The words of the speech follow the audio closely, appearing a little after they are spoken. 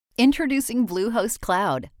Introducing Bluehost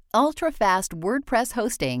Cloud, ultra-fast WordPress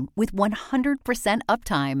hosting with 100%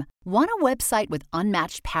 uptime. Want a website with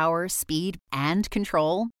unmatched power, speed, and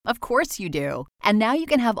control? Of course you do. And now you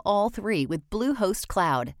can have all three with Bluehost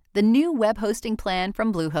Cloud, the new web hosting plan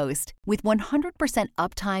from Bluehost. With 100%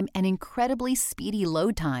 uptime and incredibly speedy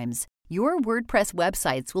load times, your WordPress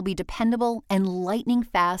websites will be dependable and lightning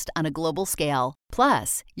fast on a global scale.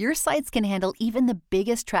 Plus, your sites can handle even the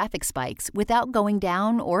biggest traffic spikes without going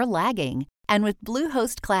down or lagging. And with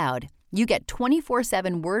Bluehost Cloud, you get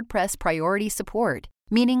 24/7 WordPress priority support,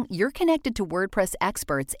 meaning you're connected to WordPress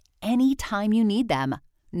experts anytime you need them.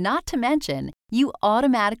 Not to mention, you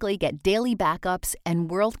automatically get daily backups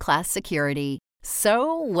and world-class security.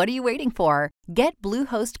 So, what are you waiting for? Get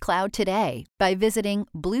Bluehost Cloud today by visiting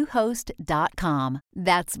Bluehost.com.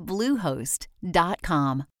 That's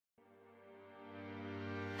Bluehost.com.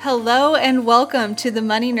 Hello and welcome to the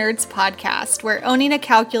Money Nerds podcast, where owning a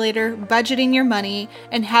calculator, budgeting your money,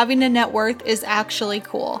 and having a net worth is actually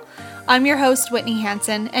cool. I'm your host, Whitney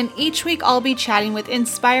Hansen, and each week I'll be chatting with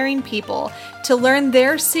inspiring people to learn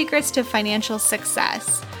their secrets to financial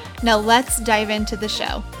success. Now let's dive into the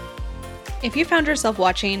show. If you found yourself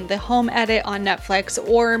watching The Home Edit on Netflix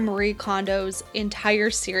or Marie Kondo's entire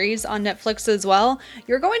series on Netflix as well,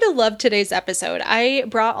 you're going to love today's episode. I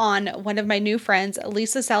brought on one of my new friends,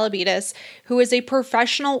 Lisa Tselebidis, who is a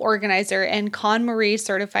professional organizer and KonMari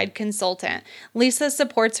certified consultant. Lisa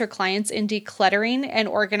supports her clients in decluttering and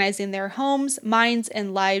organizing their homes, minds,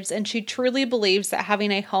 and lives, and she truly believes that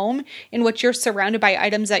having a home in which you're surrounded by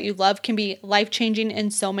items that you love can be life-changing in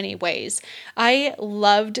so many ways. I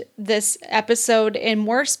loved this episode, and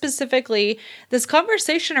more specifically, this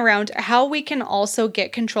conversation around how we can also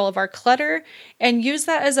get control of our clutter and use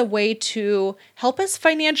that as a way to help us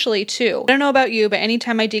financially too. I don't know about you, but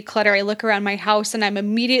anytime I declutter, I look around my house and I'm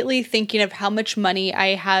immediately thinking of how much money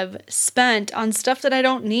I have spent on stuff that I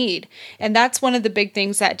don't need. And that's one of the big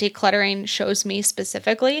things that decluttering shows me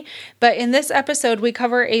specifically. But in this episode, we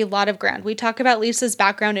cover a lot of ground. We talk about Lisa's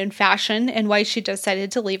background in fashion and why she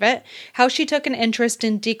decided to leave it, how she took an interest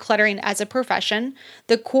in decluttering as a profession,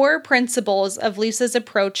 the core principles of Lisa's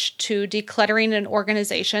approach to decluttering an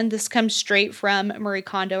organization. This comes straight from Marie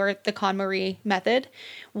Kondo, or the KonMari method.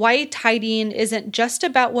 Why tidying isn't just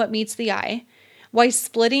about what meets the eye. Why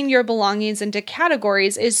splitting your belongings into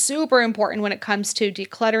categories is super important when it comes to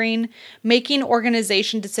decluttering, making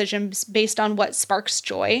organization decisions based on what sparks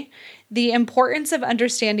joy, the importance of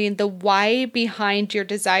understanding the why behind your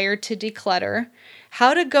desire to declutter,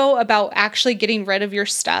 how to go about actually getting rid of your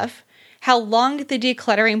stuff, how long the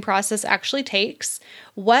decluttering process actually takes,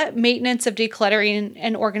 what maintenance of decluttering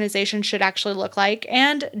an organization should actually look like,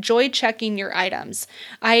 and joy checking your items.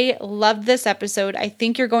 I loved this episode. I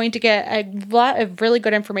think you're going to get a lot of really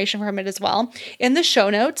good information from it as well. In the show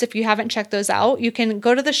notes, if you haven't checked those out, you can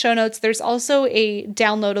go to the show notes. There's also a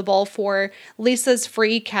downloadable for Lisa's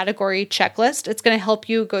free category checklist. It's going to help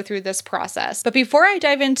you go through this process. But before I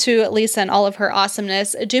dive into Lisa and all of her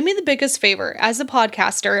awesomeness, do me the biggest favor. As a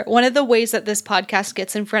podcaster, one of the ways that this podcast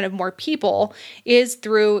gets in front of more people is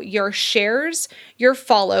through your shares, your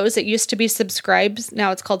follows. It used to be subscribes.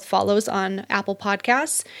 Now it's called follows on Apple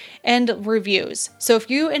Podcasts, and reviews. So if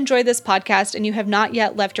you enjoy this podcast and you have not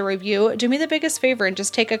yet left a review, do me the biggest favor and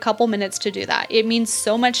just take a couple minutes to do that. It means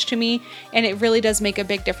so much to me, and it really does make a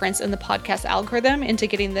big difference in the podcast algorithm into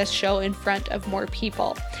getting this show in front of more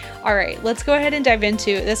people. All right, let's go ahead and dive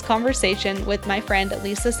into this conversation with my friend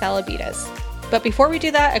Lisa Tselebidis. But before we do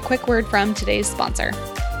that, a quick word from today's sponsor.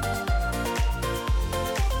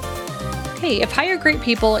 Hey, if Hire Great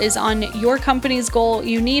People is on your company's goal,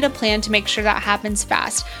 you need a plan to make sure that happens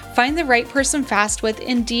fast. Find the right person fast with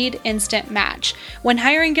Indeed Instant Match. When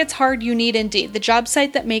hiring gets hard, you need Indeed, the job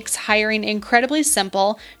site that makes hiring incredibly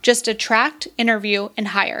simple. Just attract, interview, and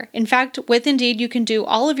hire. In fact, with Indeed, you can do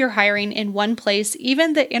all of your hiring in one place,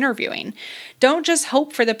 even the interviewing. Don't just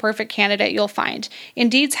hope for the perfect candidate you'll find.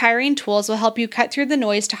 Indeed's hiring tools will help you cut through the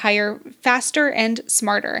noise to hire faster and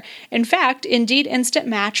smarter. In fact, Indeed Instant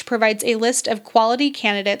Match provides a list of quality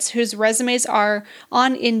candidates whose resumes are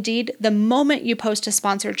on Indeed the moment you post a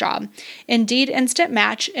sponsored job. Indeed Instant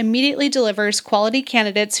Match immediately delivers quality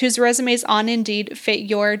candidates whose resumes on Indeed fit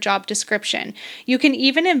your job description. You can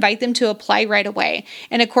even invite them to apply right away.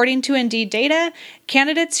 And according to Indeed data,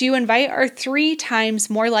 candidates you invite are 3 times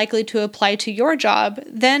more likely to apply to your job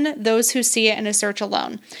than those who see it in a search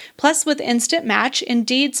alone. Plus, with Instant Match,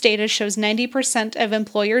 Indeed's data shows 90% of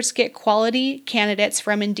employers get quality candidates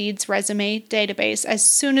from Indeed's resume database as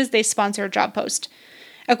soon as they sponsor a job post.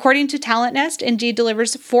 According to Talent Nest, Indeed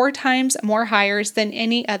delivers 4 times more hires than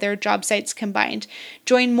any other job sites combined.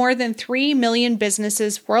 Join more than 3 million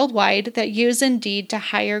businesses worldwide that use Indeed to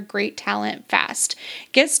hire great talent fast.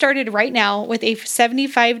 Get started right now with a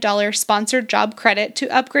 $75 sponsored job credit to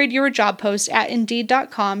upgrade your job post at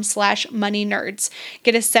Indeed.com/moneynerds.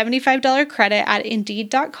 Get a $75 credit at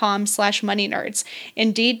Indeed.com/moneynerds.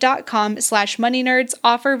 Indeed.com/moneynerds.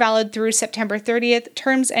 Offer valid through September 30th.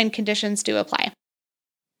 Terms and conditions do apply.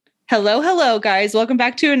 Hello, guys. Welcome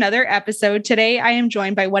back to another episode. Today, I am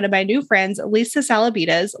joined by one of my new friends, Lisa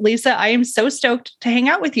Tselebidis. Lisa, I am so stoked to hang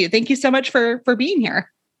out with you. Thank you so much for being here.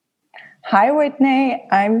 Hi, Whitney.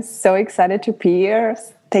 I'm so excited to be here.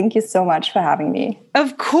 Thank you so much for having me.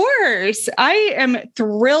 Of course. I am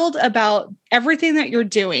thrilled about everything that you're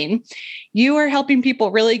doing. You are helping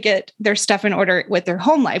people really get their stuff in order with their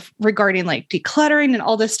home life regarding like decluttering and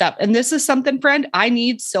all this stuff. And this is something, friend, I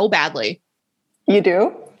need so badly. You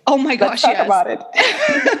do? Oh my gosh, Let's talk yes. about it.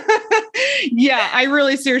 Yeah, I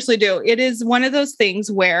really seriously do. It is one of those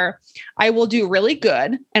things where I will do really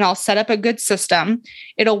good and I'll set up a good system.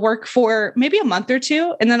 It'll work for maybe a month or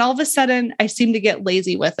two. And then all of a sudden I seem to get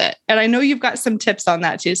lazy with it. And I know you've got some tips on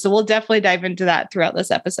that too. So we'll definitely dive into that throughout this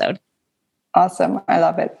episode. Awesome. I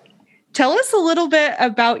love it. Tell us a little bit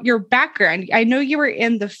about your background. I know you were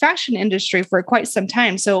in the fashion industry for quite some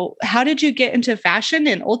time. So how did you get into fashion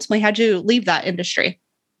and ultimately how'd you leave that industry?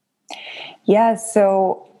 Yeah,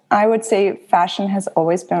 so I would say fashion has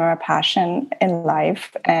always been my passion in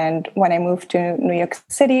life. And when I moved to New York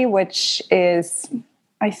City, which is,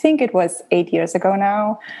 I think it was 8 years ago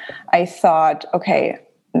now, I thought, okay,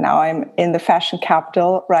 now I'm in the fashion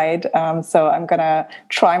capital, right? So I'm going to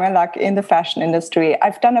try my luck in the fashion industry.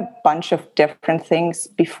 I've done a bunch of different things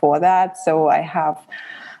before that. So I have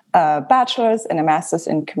a bachelor's and a master's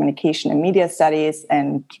in communication and media studies,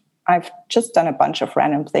 and I've just done a bunch of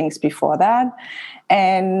random things before that.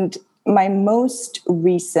 And my most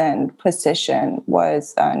recent position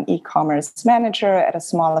was an e-commerce manager at a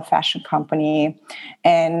smaller fashion company.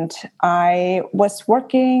 And I was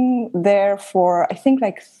working there for, I think,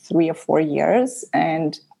 like 3 or 4 years.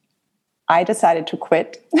 And I decided to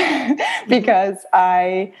quit because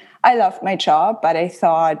I loved my job, but I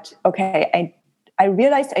thought, okay, I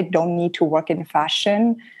realized I don't need to work in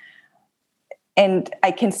fashion. And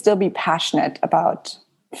I can still be passionate about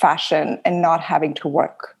fashion and not having to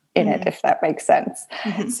work in it, if that makes sense.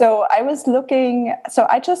 Mm-hmm. So I was looking,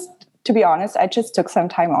 to be honest, I just took some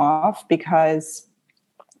time off because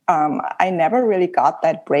I never really got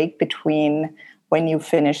that break between when you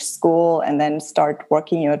finish school and then start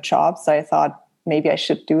working your job. So I thought maybe I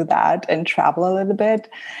should do that and travel a little bit.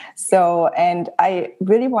 So, and I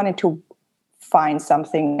really wanted to find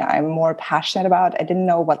something I'm more passionate about. I didn't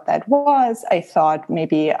know what that was. I thought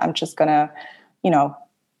maybe I'm just going to,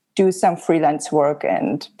 do some freelance work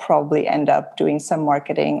and probably end up doing some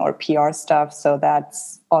marketing or PR stuff. So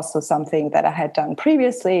that's also something that I had done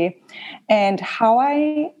previously. And how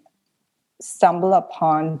I stumble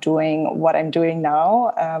upon doing what I'm doing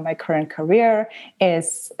now, my current career,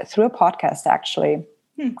 is through a podcast, actually.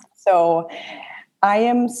 So I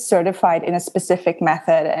am certified in a specific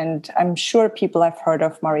method, and I'm sure people have heard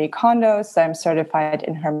of Marie Kondo, so I'm certified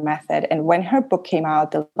in her method. And when her book came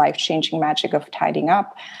out, The Life-Changing Magic of Tidying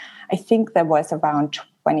Up, I think that was around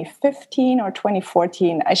 2015 or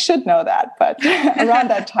 2014. I should know that, but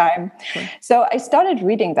around that time. Sure. So I started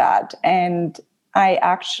reading that, and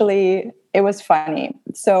it was funny.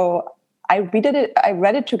 So I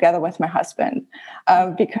read it together with my husband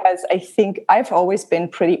because I think I've always been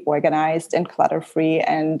pretty organized and clutter-free.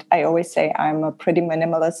 And I always say I'm a pretty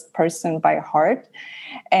minimalist person by heart.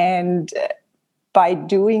 And by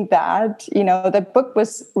doing that, the book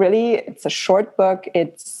was it's a short book.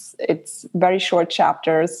 It's very short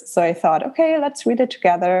chapters. So I thought, okay, let's read it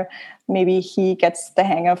together. Maybe he gets the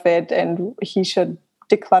hang of it and he should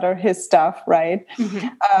declutter his stuff, right?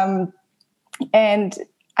 Mm-hmm. And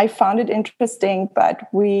I found it interesting, but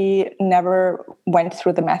we never went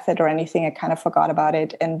through the method or anything. I kind of forgot about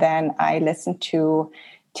it. And then I listened to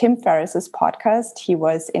Tim Ferriss's podcast. He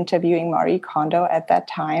was interviewing Marie Kondo at that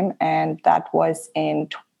time, and that was in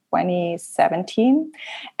 2017.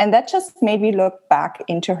 And that just made me look back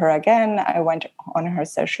into her again. I went on her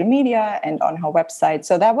social media and on her website.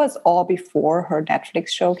 So that was all before her Netflix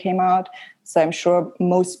show came out. So I'm sure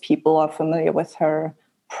most people are familiar with her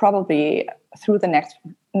probably through the next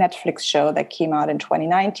Netflix show that came out in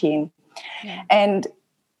 2019. Yeah. And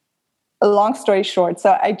long story short,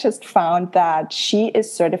 so I just found that she is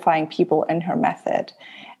certifying people in her method,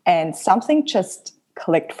 and something just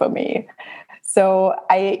clicked for me. So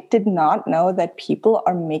I did not know that people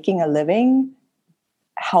are making a living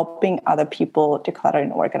helping other people declutter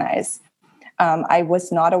and organize. I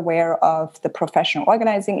was not aware of the professional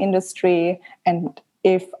organizing industry, and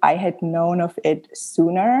if I had known of it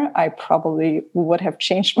sooner, I probably would have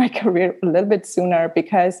changed my career a little bit sooner,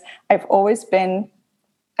 because I've always been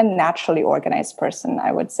a naturally organized person,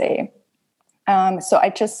 I would say. So I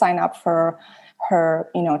just signed up for her,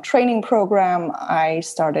 training program. I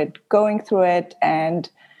started going through it and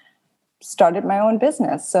started my own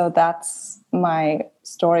business. So that's my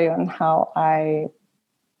story on how I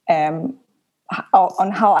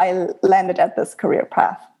landed at this career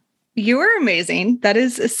path. You are amazing. That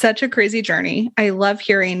is such a crazy journey. I love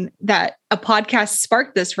hearing that a podcast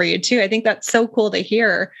sparked this for you too. I think that's so cool to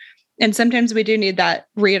hear. And sometimes we do need that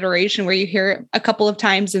reiteration where you hear it a couple of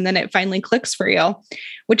times and then it finally clicks for you,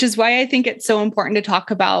 which is why I think it's so important to talk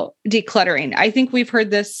about decluttering. I think we've heard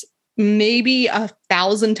this maybe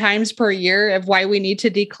 1,000 times per year of why we need to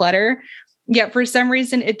declutter. Yet for some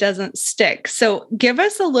reason, it doesn't stick. So give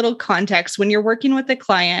us a little context. When you're working with a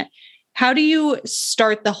client, how do you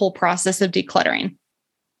start the whole process of decluttering?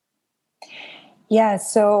 Yeah,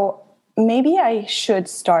 so maybe I should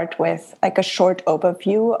start with like a short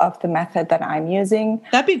overview of the method that I'm using.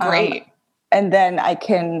 That'd be great. And then I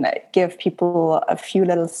can give people a few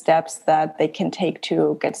little steps that they can take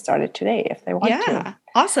to get started today if they want to. Yeah,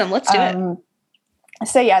 awesome. Let's do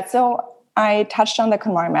it. So I touched on the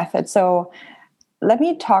KonMari method. So let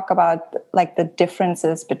me talk about like the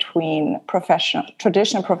differences between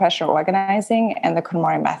traditional professional organizing and the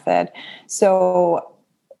KonMari method. So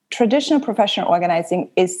traditional professional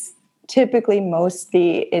organizing is typically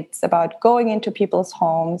it's about going into people's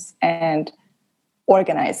homes and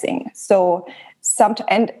organizing. So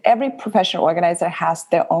and every professional organizer has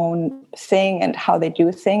their own thing and how they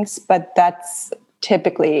do things, but that's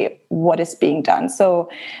typically what is being done. So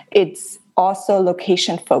it's also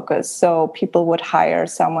location focused. So people would hire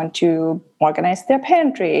someone to organize their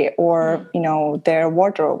pantry or, their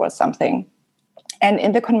wardrobe or something. And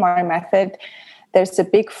in the KonMari method, there's a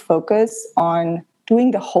big focus on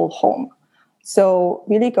doing the whole home. So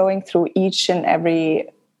really going through each and every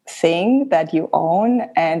thing that you own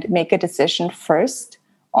and make a decision first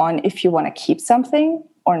on if you want to keep something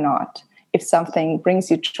or not, if something brings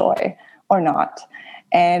you joy or not.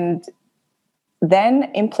 And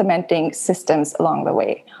then implementing systems along the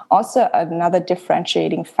way. Also, another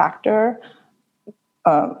differentiating factor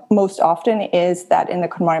most often is that in the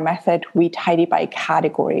KonMari method, we tidy by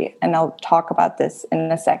category. And I'll talk about this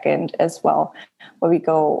in a second as well, where we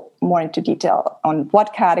go more into detail on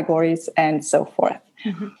what categories and so forth.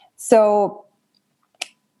 Mm-hmm. So,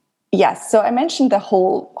 yes, so I mentioned the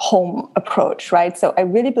whole home approach, right? So I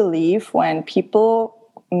really believe when people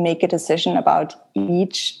make a decision about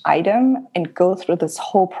each item and go through this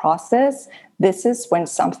whole process, this is when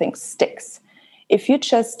something sticks. If you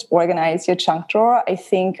just organize your junk drawer, I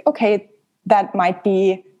think, okay,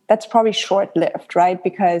 that's probably short-lived, right?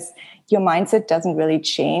 Because your mindset doesn't really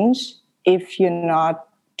change if you're not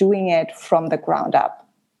doing it from the ground up.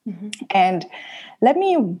 Mm-hmm. And let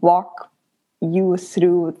me walk you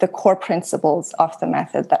through the core principles of the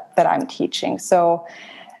method that I'm teaching. So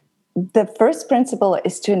the first principle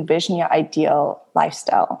is to envision your ideal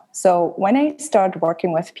lifestyle. So when I start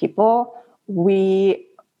working with people, we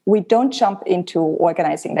don't jump into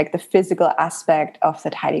organizing, like the physical aspect of the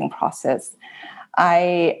tidying process.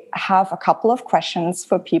 I have a couple of questions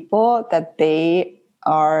for people that they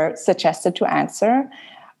are suggested to answer,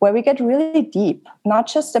 where we get really deep, not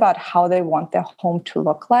just about how they want their home to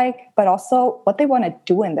look like, but also what they want to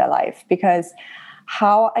do in their life. Because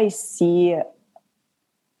how I see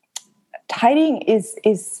tidying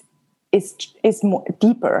is more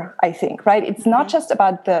deeper, I think, right? It's not just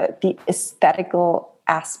about the aesthetical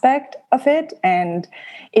aspect of it, and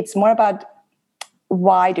it's more about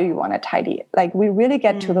why do you want to tidy? Like we really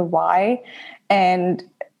get to the why, and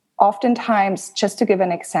oftentimes, just to give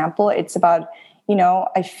an example, it's about,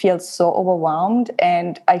 I feel so overwhelmed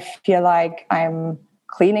and I feel like I'm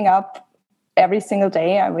cleaning up every single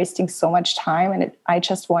day. I'm wasting so much time, and I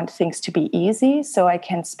just want things to be easy so I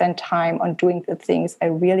can spend time on doing the things I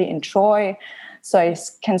really enjoy. So I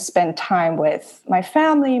can spend time with my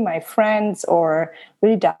family, my friends, or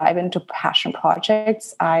really dive into passion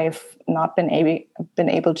projects I've not been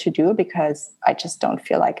able to do because I just don't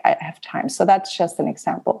feel like I have time. So that's just an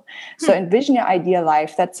example. So envision your ideal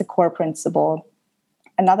life. That's a core principle.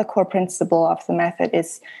 Another core principle of the method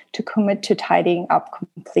is to commit to tidying up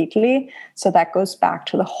completely. So that goes back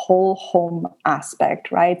to the whole home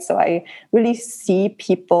aspect, right? So I really see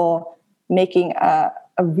people making a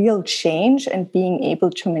real change and being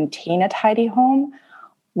able to maintain a tidy home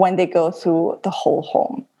when they go through the whole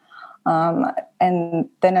home. And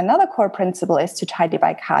then another core principle is to tidy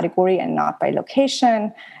by category and not by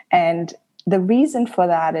location. And the reason for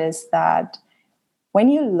that is that when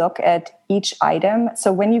you look at each item,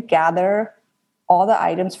 so when you gather all the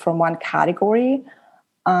items from one category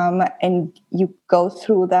and you go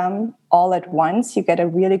through them all at once, you get a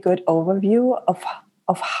really good overview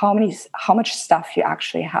of how much stuff you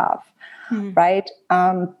actually have, right?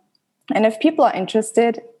 And if people are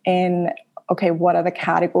interested in, okay, what are the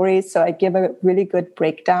categories? So I give a really good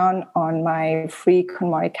breakdown on my free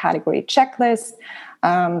KonMari category checklist.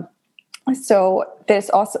 So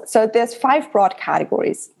there's 5 broad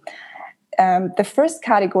categories. The first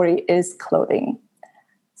category is clothing.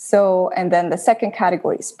 So, and then the second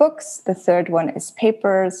category is books. The third one is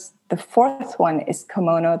papers. The fourth one is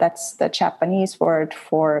kimono. That's the Japanese word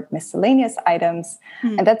for miscellaneous items.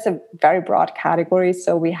 And that's a very broad category.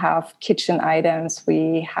 So we have kitchen items,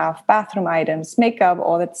 we have bathroom items, makeup,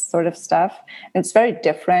 all that sort of stuff. And it's very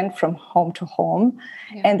different from home to home.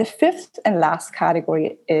 Yeah. And the fifth and last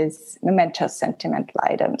category is mementos, sentimental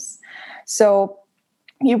items. So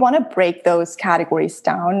you want to break those categories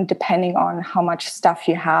down depending on how much stuff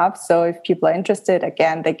you have. So if people are interested,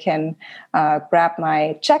 again, they can grab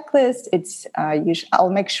my checklist. It's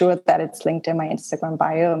I'll make sure that it's linked in my Instagram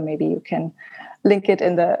bio. Maybe you can link it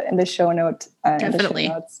in the show note. Definitely.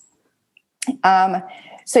 In the show notes.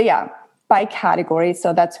 So yeah, by category.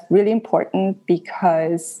 So that's really important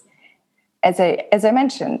because, as I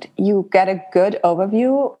mentioned, you get a good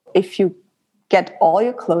overview if you get all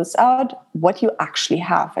your clothes out, what you actually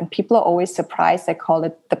have. And people are always surprised. I call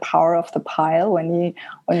it the power of the pile when we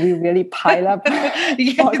really pile up.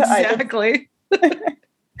 Yeah, exactly.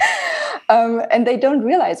 And they don't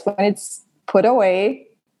realize when it's put away,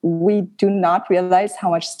 we do not realize how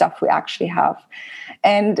much stuff we actually have.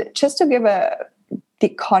 And just to give the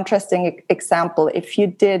contrasting example, if you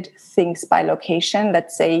did things by location,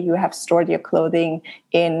 let's say you have stored your clothing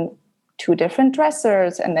in 2 different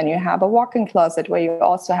dressers, and then you have a walk-in closet where you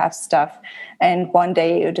also have stuff. And one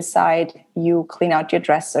day you decide you clean out your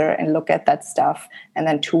dresser and look at that stuff. And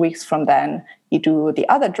then 2 weeks from then you do the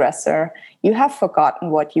other dresser. You have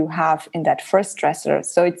forgotten what you have in that first dresser.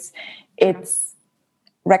 So it's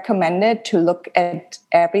recommended to look at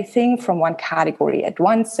everything from one category at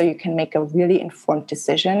once so you can make a really informed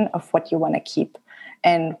decision of what you want to keep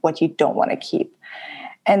and what you don't want to keep.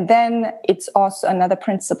 And then it's also another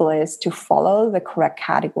principle is to follow the correct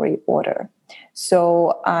category order.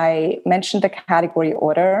 So I mentioned the category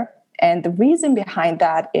order, and the reason behind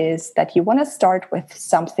that is that you want to start with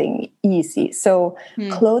something easy. So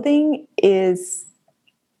clothing is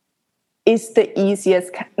the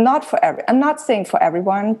easiest, I'm not saying for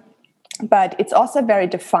everyone, but it's also a very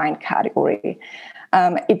defined category.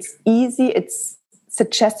 It's easy. It's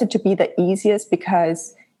suggested to be the easiest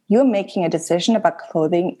because you're making a decision about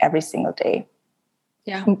clothing every single day.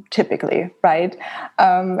 Yeah. Typically, right?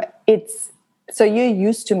 So you're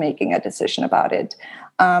used to making a decision about it.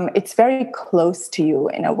 It's very close to you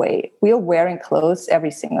in a way. We are wearing clothes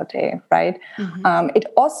every single day, right? It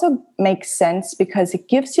also makes sense because it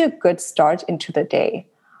gives you a good start into the day.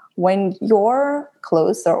 When your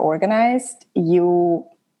clothes are organized, you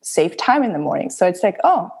save time in the morning. So it's like,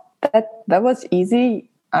 oh, that was easy.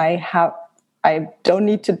 I don't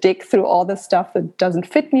need to dig through all the stuff that doesn't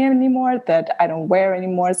fit me anymore, that I don't wear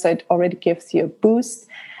anymore. So it already gives you a boost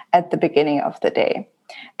at the beginning of the day.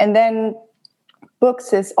 And then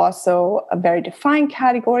books is also a very defined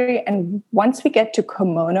category. And once we get to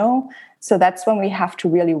kimono, so that's when we have to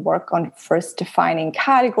really work on first defining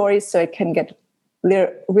categories. So it can get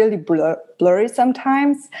really blurry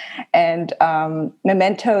sometimes. And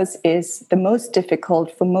mementos is the most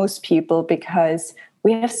difficult for most people because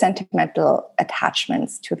we have sentimental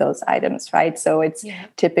attachments to those items, right? So it's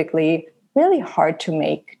typically really hard to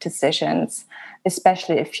make decisions,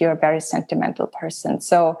 especially if you're a very sentimental person.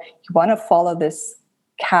 So you want to follow this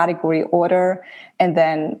category order. And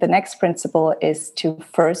then the next principle is to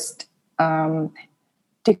first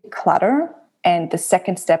declutter. And the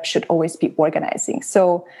second step should always be organizing.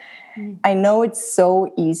 So I know it's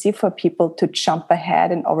so easy for people to jump ahead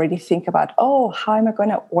and already think about, oh, how am I going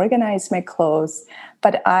to organize my clothes?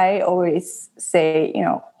 But I always say,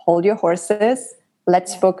 hold your horses.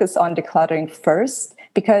 Let's focus on decluttering first,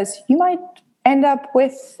 because you might end up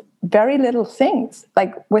with very little things,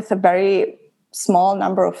 like with a very small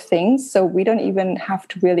number of things. So we don't even have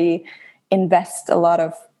to really invest a lot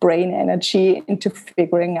of brain energy into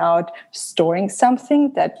figuring out storing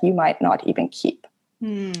something that you might not even keep.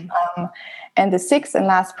 And the sixth and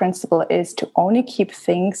last principle is to only keep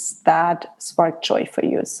things that spark joy for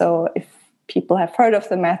you. So if people have heard of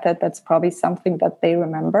the method, that's probably something that they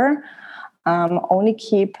remember. Only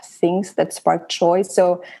keep things that spark joy.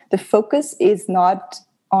 So the focus is not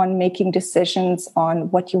on making decisions on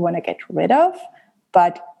what you want to get rid of,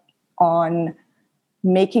 but on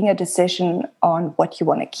making a decision on what you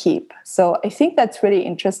want to keep. So I think that's really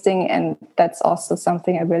interesting, and that's also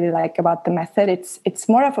something I really like about the method. It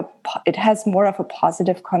has more of a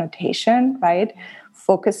positive connotation, right?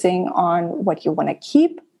 Focusing on what you want to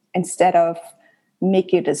keep instead of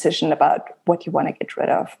making a decision about what you want to get rid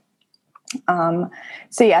of.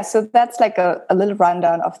 So that's like a little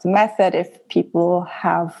rundown of the method if people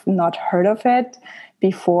have not heard of it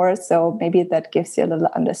before. So maybe that gives you a little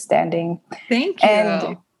understanding. Thank you.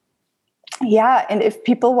 And if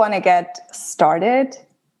people want to get started,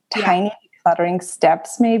 tiny decluttering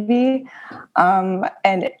steps maybe.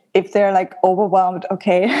 And if they're like overwhelmed,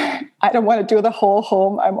 okay, I don't want to do the whole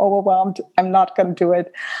home, I'm overwhelmed, I'm not going to do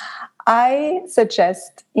it. I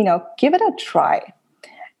suggest, give it a try.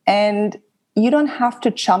 And you don't have to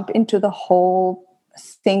jump into the whole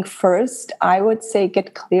thing first. I would say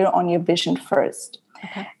get clear on your vision first.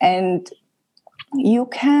 Okay. And you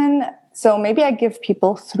can, so maybe I give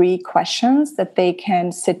people 3 questions that they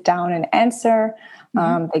can sit down and answer.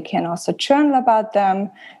 They can also journal about them.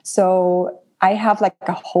 So I have like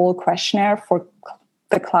a whole questionnaire for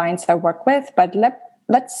the clients I work with, but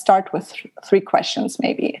let's start with 3 questions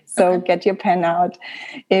maybe. So Get your pen out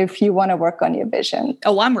if you want to work on your vision.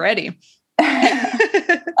 Oh, I'm ready.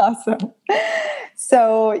 Awesome.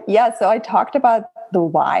 So I talked about the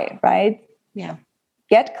why, right? Yeah.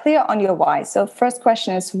 Get clear on your why. So first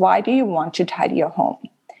question is, why do you want to tidy your home?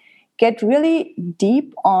 Get really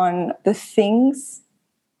deep on the things.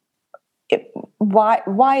 Why?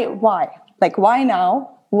 Like, why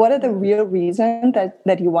now? What are the real reasons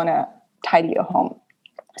that you want to tidy your home?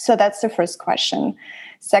 So that's the first question.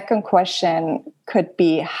 Second question could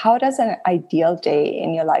be, how does an ideal day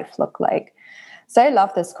in your life look like? So I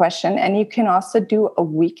love this question. And you can also do a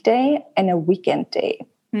weekday and a weekend day.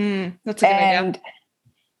 That's a good idea.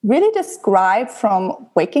 Really describe from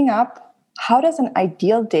waking up, how does an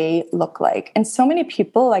ideal day look like? And so many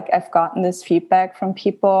people, like I've gotten this feedback from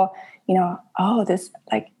people,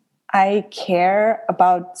 I care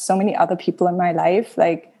about so many other people in my life.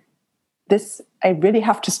 Like this, I really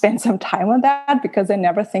have to spend some time on that because I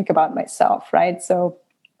never think about myself, right? So,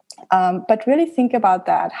 but really think about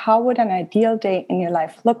that. How would an ideal day in your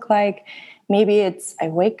life look like? Maybe it's, I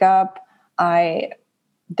wake up,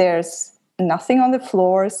 there's nothing on the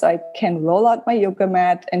floor, so I can roll out my yoga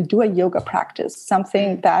mat and do a yoga practice,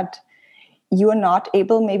 something that you are not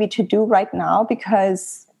able maybe to do right now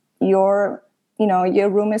because your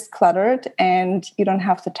room is cluttered and you don't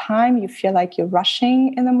have the time. You feel like you're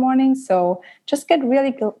rushing in the morning. So just get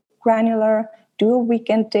really granular, do a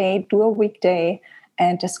weekend day, do a weekday,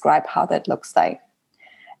 and describe how that looks like.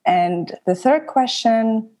 And the third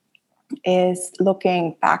question is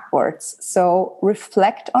looking backwards. So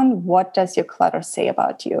reflect on, what does your clutter say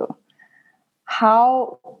about you?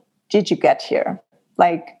 How did you get here?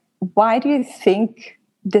 Like, why do you think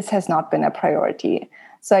this has not been a priority?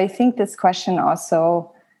 So I think this question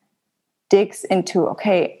also digs into,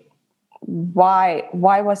 okay, why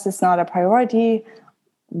was this not a priority?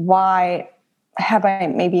 Why have I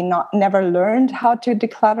maybe never learned how to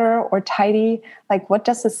declutter or tidy? Like, what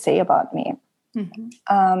does this say about me?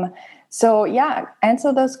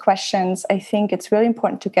 Answer those questions. I think it's really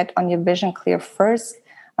important to get on your vision clear first.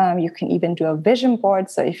 You can even do a vision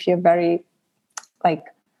board. So if you're very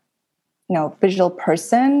visual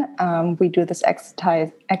person, we do this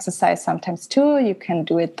exercise sometimes too. You can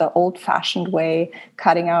do it the old-fashioned way,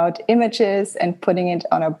 cutting out images and putting it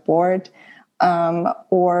on a board,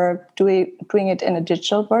 or doing it in a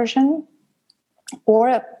digital version,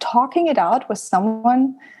 or talking it out with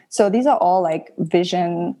someone. So these are all like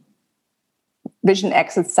vision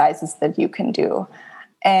exercises that you can do.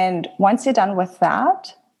 And once you're done with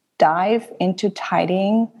that, dive into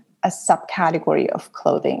tidying a subcategory of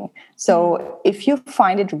clothing. So if you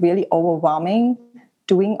find it really overwhelming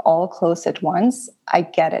doing all clothes at once, I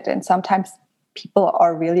get it. And sometimes people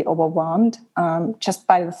are really overwhelmed just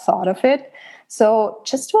by the thought of it. So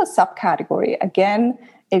just do a subcategory. Again,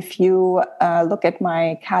 if you look at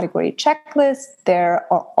my category checklist, there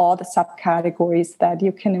are all the subcategories that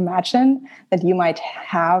you can imagine that you might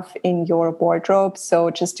have in your wardrobe.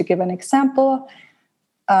 So just to give an example,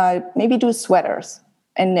 maybe do sweaters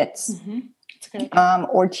and knits,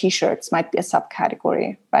 or t-shirts might be a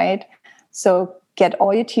subcategory, right? So get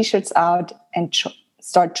all your t-shirts out and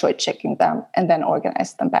start checking them and then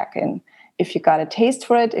organize them back in. If you got a taste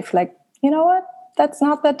for it, if like, you know what, that's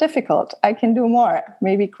not that difficult. I can do more.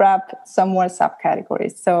 Maybe grab some more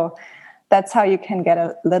subcategories. So that's how you can get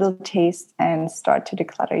a little taste and start to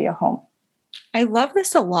declutter your home. I love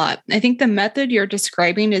this a lot. I think the method you're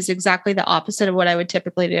describing is exactly the opposite of what I would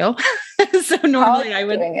typically do. So normally I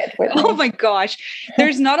would, oh my gosh,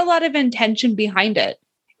 there's not a lot of intention behind it.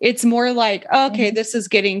 It's more like, okay, this is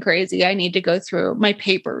getting crazy. I need to go through my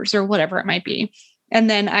papers or whatever it might be. And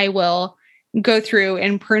then I will go through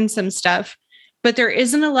and prune some stuff, but there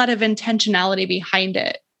isn't a lot of intentionality behind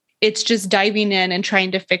it. It's just diving in and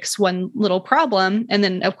trying to fix one little problem. And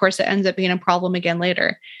then of course it ends up being a problem again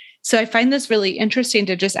later. So I find this really interesting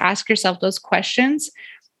to just ask yourself those questions.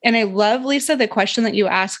 And I love, Lisa, the question that you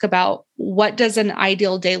ask about what does an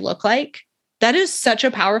ideal day look like? That is such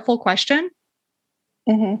a powerful question.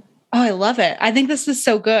 Oh, I love it. I think this is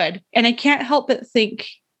so good. And I can't help but think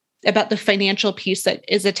about the financial piece that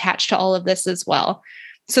is attached to all of this as well.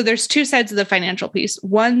 So there's two sides of the financial piece.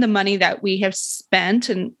 One, the money that we have spent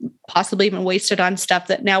and possibly even wasted on stuff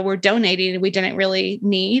that now we're donating and we didn't really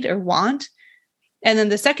need or want. And then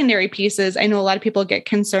the secondary piece is, I know a lot of people get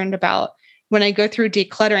concerned about when I go through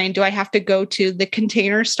decluttering, do I have to go to the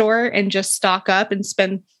container store and just stock up and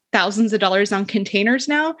spend thousands of dollars on containers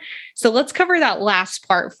now? So let's cover that last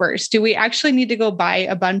part first. Do we actually need to go buy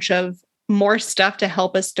a bunch of more stuff to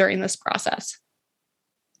help us during this process?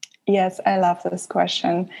 Yes, I love this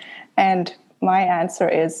question. And my answer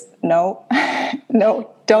is no,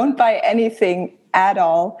 no, don't buy anything at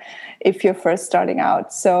all if you're first starting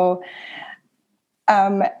out. So,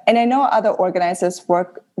 and I know other organizers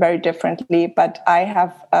work very differently, but I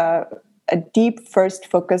have a deep first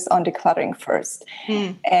focus on decluttering first.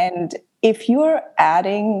 And if you're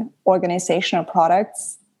adding organizational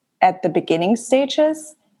products at the beginning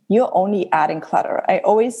stages, you're only adding clutter. I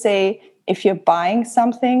always say, if you're buying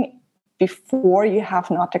something before you have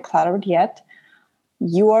not decluttered yet,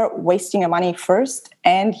 you're wasting your money first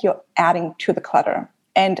and you're adding to the clutter.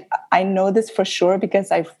 And I know this for sure because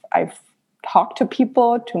I've talked to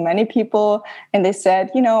many people, and they said,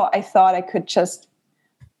 I thought I could just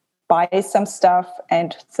buy some stuff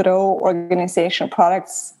and throw organizational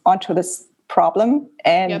products onto this problem.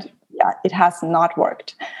 And it has not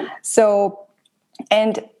worked. So,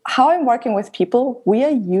 and how I'm working with people, we are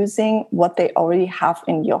using what they already have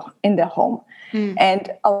in their home. And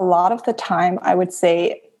a lot of the time, I would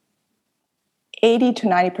say 80 to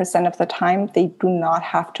 90% of the time, they do not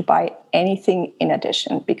have to buy anything in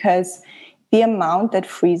addition, because the amount that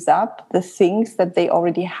frees up the things that they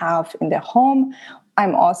already have in their home.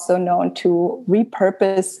 I'm also known to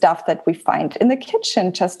repurpose stuff that we find in the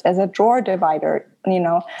kitchen just as a drawer divider,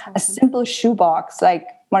 a simple shoebox like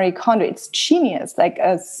Marie Kondo. It's genius. Like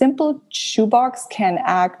a simple shoebox can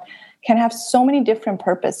have so many different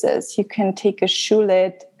purposes. You can take a shoe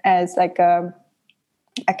lid as like a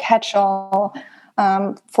catch-all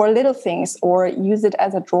for little things, or use it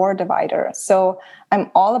as a drawer divider. So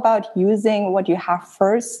I'm all about using what you have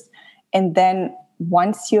first, and then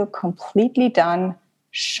once you're completely done,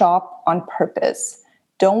 shop on purpose.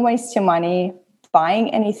 Don't waste your money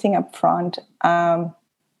buying anything up front.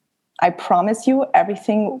 I promise you,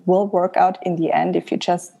 everything will work out in the end if you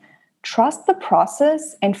just trust the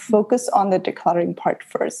process and focus on the decluttering part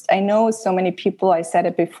first. I know so many people, I said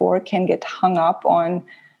it before, can get hung up on,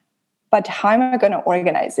 but how am I going to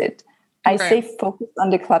organize it? I say focus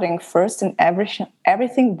on decluttering first, and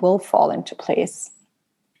everything will fall into place.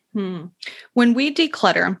 When we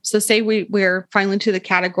declutter, so say we're finally to the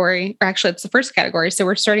category, or actually it's the first category. So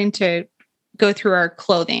we're starting to go through our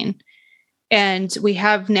clothing, and we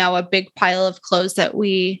have now a big pile of clothes that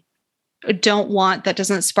we don't want, that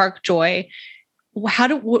doesn't spark joy. How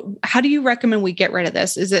do you recommend we get rid of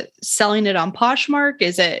this? Is it selling it on Poshmark?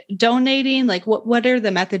 Is it donating? Like what are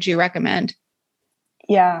the methods you recommend?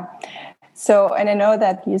 Yeah. So, and I know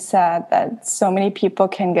that you said that so many people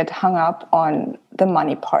can get hung up on the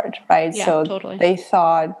money part, right? Yeah, so totally. They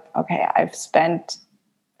thought, okay, I've spent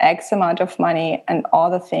X amount of money and all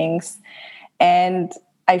the things, and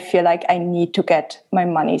I feel like I need to get my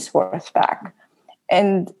money's worth back.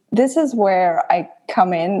 And this is where I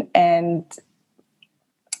come in and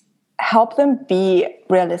help them be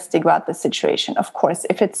realistic about the situation. Of course,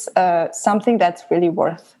 if it's something that's really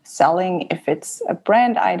worth selling, if it's a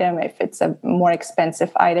brand item, if it's a more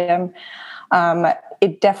expensive item,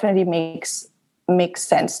 it definitely makes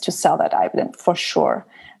sense to sell that item for sure.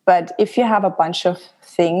 But if you have a bunch of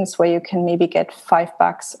things where you can maybe get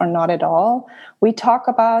 $5 or not at all, we talk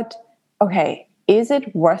about, okay, is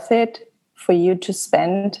it worth it for you to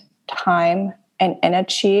spend time and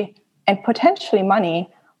energy and potentially money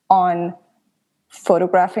on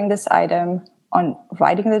photographing this item, on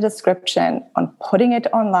writing the description, on putting it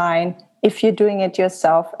online, if you're doing it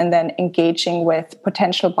yourself, and then engaging with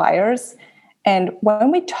potential buyers. And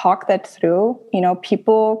when we talk that through,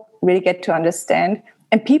 people really get to understand,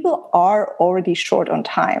 and people are already short on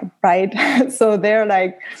time, right? So they're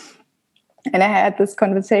like, and I had this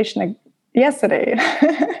conversation yesterday.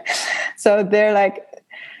 So they're like,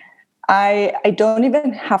 I don't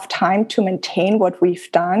even have time to maintain what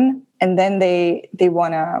we've done. And then they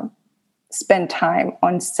want to spend time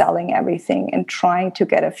on selling everything and trying to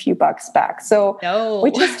get a few bucks back. So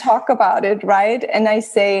we just talk about it, right? And I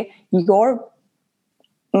say,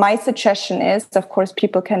 my suggestion is, of course,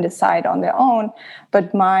 people can decide on their own,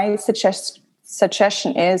 but my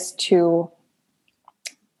suggestion is to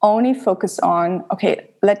only focus on, okay,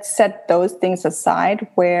 let's set those things aside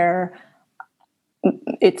where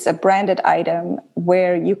it's a branded item,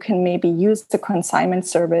 where you can maybe use the consignment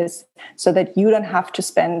service so that you don't have to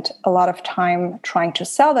spend a lot of time trying to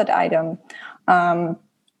sell that item,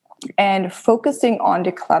 and focusing on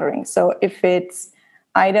decluttering. So if it's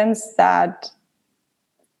items that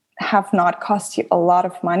have not cost you a lot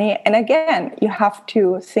of money, and again, you have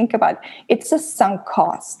to think about, it's a sunk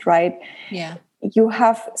cost, right? Yeah. You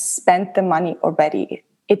have spent the money already.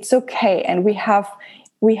 It's okay. And we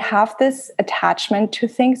have this attachment to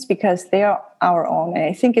things because they are our own. And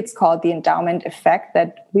I think it's called the endowment effect,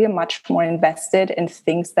 that we are much more invested in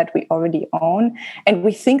things that we already own. And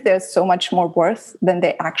we think there's so much more worth than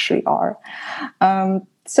they actually are.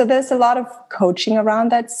 So there's a lot of coaching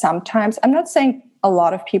around that. Sometimes, I'm not saying a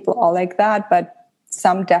lot of people are like that, but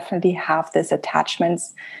some definitely have this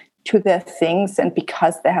attachments to their things. And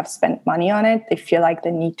because they have spent money on it, they feel like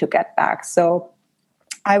they need to get back. So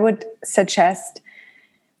I would suggest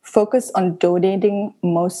focus on donating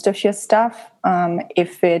most of your stuff.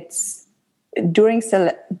 If it's during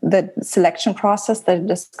the selection process, the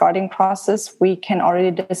discarding process, we can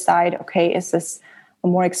already decide, okay, is this a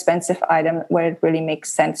more expensive item where it really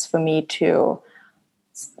makes sense for me to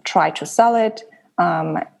try to sell it,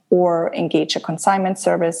 or engage a consignment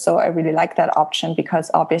service. So I really like that option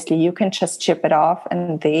because obviously you can just ship it off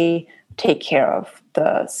and they take care of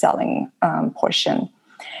the selling portion.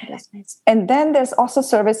 That's nice. And then there's also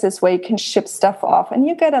services where you can ship stuff off and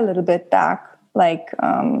you get a little bit back. Like,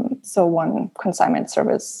 so one consignment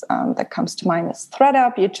service that comes to mind is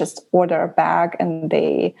ThreadUp. You just order a bag and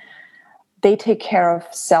they take care of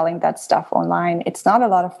selling that stuff online. It's not a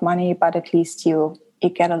lot of money, but at least you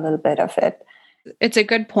get a little bit of it. It's a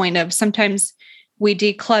good point of sometimes we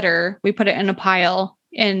declutter, we put it in a pile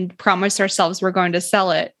and promise ourselves we're going to sell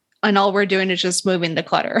it. And all we're doing is just moving the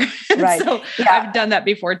clutter. Right. So yeah. I've done that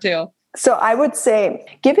before too. So I would say,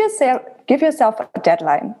 give yourself a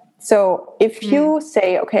deadline. So if you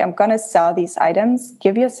say, okay, I'm going to sell these items,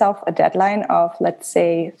 give yourself a deadline of, let's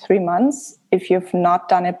say, 3 months. If you've not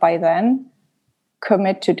done it by then,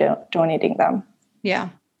 commit to donating them. Yeah.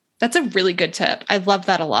 That's a really good tip. I love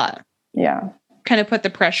that a lot. Yeah. Kind of put the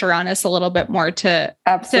pressure on us a little bit more to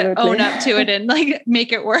own up to it and like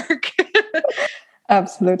make it work.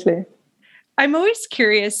 Absolutely. I'm always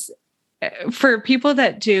curious for people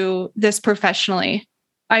that do this professionally.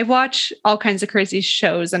 I watch all kinds of crazy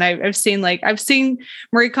shows and I've seen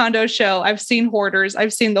Marie Kondo's show. I've seen Hoarders.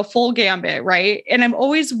 I've seen the full gambit. Right. And I'm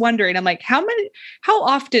always wondering, I'm like, how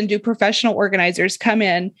often do professional organizers come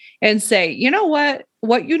in and say, you know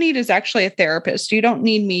what you need is actually a therapist. You don't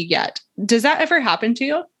need me yet. Does that ever happen to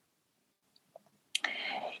you?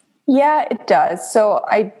 Yeah, it does. So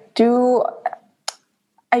I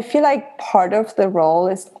feel like part of the role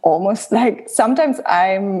is almost like sometimes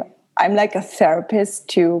I'm like a therapist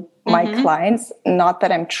to my clients, not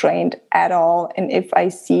that I'm trained at all. And if I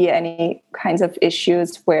see any kinds of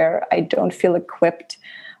issues where I don't feel equipped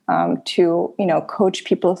to, coach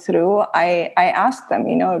people through, I ask them,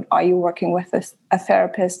 are you working with a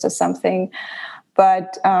therapist or something?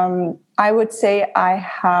 But I would say I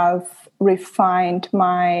have refined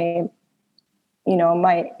my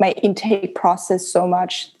intake process so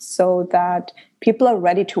much so that people are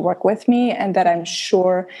ready to work with me and that I'm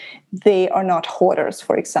sure they are not hoarders,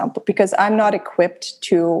 for example, because I'm not equipped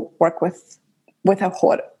to work with a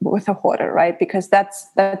hoarder, right? Because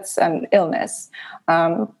that's an illness.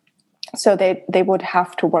 So they would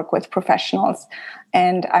have to work with professionals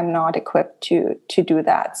and I'm not equipped to do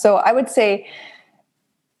that. So I would say,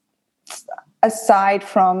 aside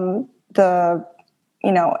from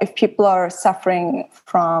if people are suffering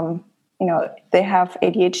from, they have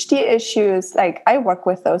ADHD issues, like I work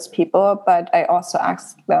with those people, but I also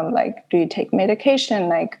ask them, like, do you take medication?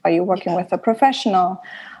 Like, are you working with a professional?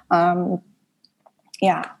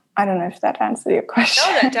 I don't know if that answered your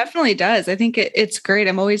question. No, that definitely does. I think it's great.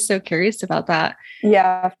 I'm always so curious about that.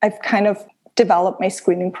 Yeah, I've kind of developed my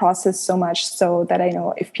screening process so much so that I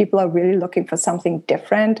know if people are really looking for something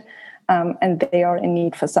different, and they are in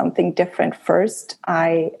need for something different first,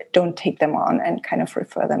 I don't take them on and kind of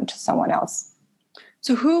refer them to someone else.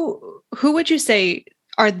 So who would you say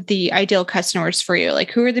are the ideal customers for you?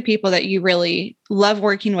 Like, who are the people that you really love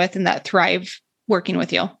working with and that thrive working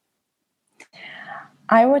with you?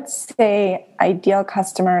 I would say ideal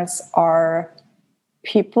customers are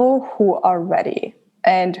people who are ready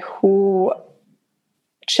and who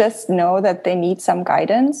just know that they need some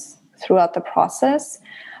guidance throughout the process,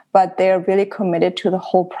 but they're really committed to the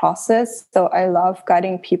whole process. So I love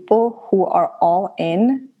guiding people who are all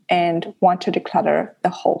in and want to declutter the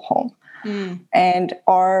whole home. And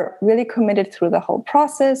are really committed through the whole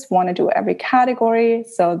process, want to do every category.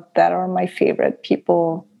 So that are my favorite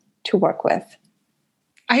people to work with.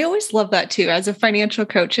 I always love that too. As a financial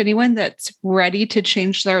coach, anyone that's ready to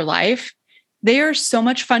change their life, they are so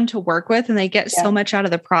much fun to work with and they get so much out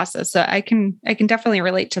of the process. So I can definitely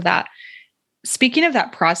relate to that. Speaking of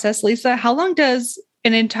that process, Lisa, how long does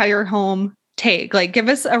an entire home take? Like, give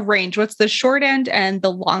us a range. What's the short end and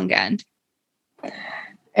the long end?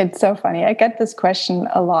 It's so funny. I get this question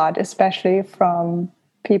a lot, especially from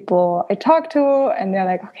people I talk to, and they're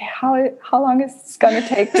like, okay, how long is this going to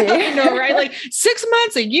take me? I know, right? Like 6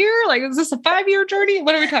 months, a year? Like, is this a 5-year journey?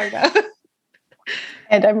 What are we talking about?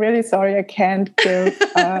 And I'm really sorry I can't give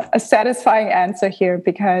a satisfying answer here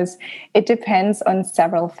because it depends on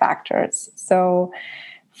several factors. So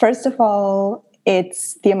first of all,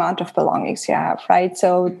 it's the amount of belongings you have, right?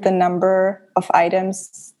 So the number of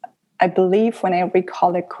items, I believe when I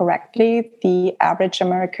recall it correctly, the average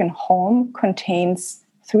American home contains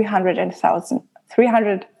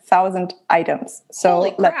 300,000 items.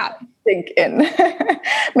 So let's think in.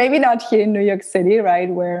 Maybe not here in New York City, right,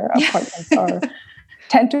 where apartments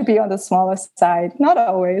tend to be on the smaller side. Not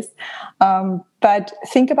always. But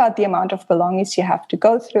think about the amount of belongings you have to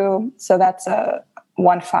go through. So that's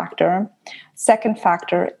one factor. Second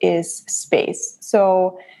factor is space.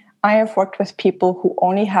 So I have worked with people who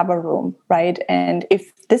only have a room, right? And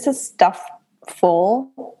if this is stuffed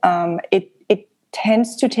full, it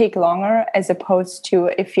tends to take longer as opposed to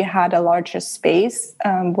if you had a larger space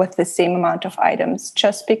with the same amount of items,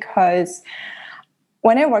 just because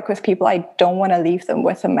when I work with people, I don't want to leave them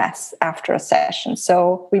with a mess after a session.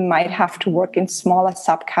 So we might have to work in smaller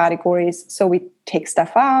subcategories. So we take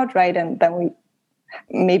stuff out, right? And then we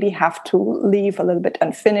maybe have to leave a little bit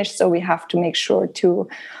unfinished. So we have to make sure to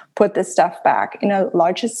put the stuff back. In a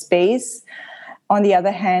larger space, on the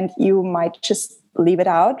other hand, you might just leave it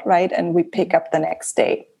out, right? And we pick up the next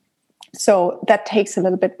day. So that takes a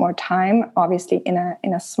little bit more time, obviously, in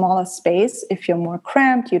a smaller space. If you're more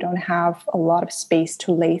cramped, you don't have a lot of space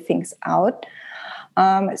to lay things out.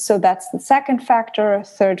 So that's the second factor.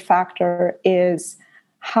 Third factor is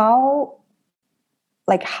how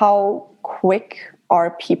quick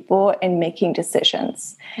are people in making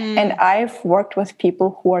decisions. And I've worked with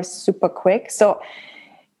people who are super quick. So,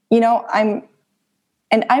 I'm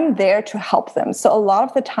there to help them. So a lot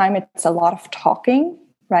of the time it's a lot of talking,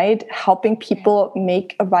 right? Helping people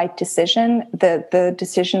make a right decision, the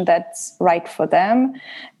decision that's right for them.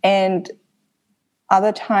 And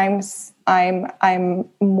other times I'm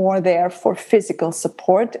more there for physical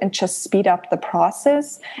support and just speed up the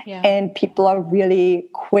process. Yeah. And people are really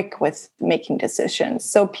quick with making decisions.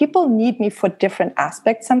 So people need me for different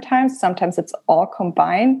aspects sometimes. Sometimes it's all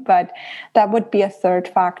combined, but that would be a third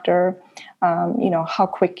factor, how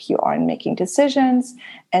quick you are in making decisions.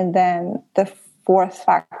 And then the fourth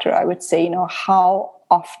factor, I would say, how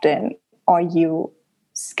often are you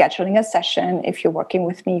scheduling a session if you're working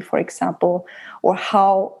with me, for example, or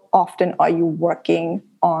how often are you working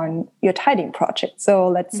on your tidying project? So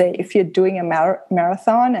let's say if you're doing a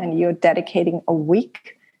marathon and you're dedicating a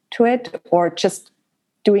week to it, or just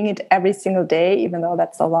doing it every single day, even though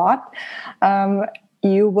that's a lot,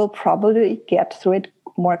 you will probably get through it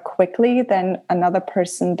more quickly than another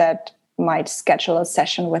person that might schedule a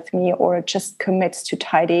session with me or just commits to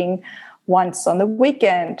tidying once on the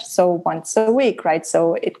weekend, so once a week, right?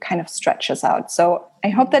 So it kind of stretches out. So I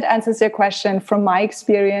hope that answers your question. From my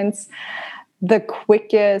experience, the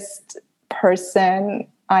quickest person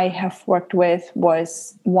I have worked with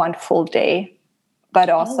was 1 full day. But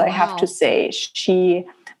also I have to say she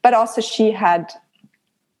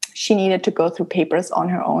needed to go through papers on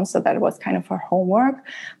her own. So that was kind of her homework,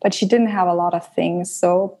 but she didn't have a lot of things.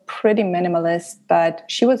 So pretty minimalist, but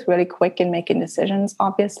she was really quick in making decisions,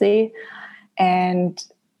 obviously. And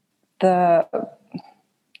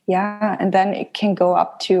Yeah. And then it can go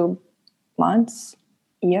up to months,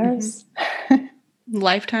 years.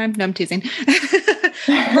 Lifetime? No, I'm teasing.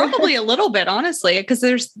 Probably a little bit, honestly, because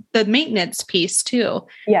there's the maintenance piece too.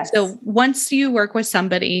 Yes. So once you work with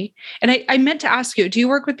somebody, and I meant to ask you, do you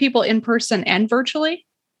work with people in person and virtually?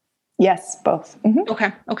 Yes, both.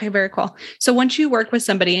 Okay. Okay. Very cool. So once you work with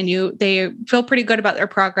somebody and they feel pretty good about their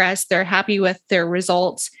progress, they're happy with their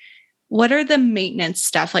results. What are the maintenance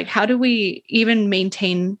stuff? Like, how do we even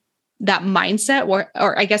maintain that mindset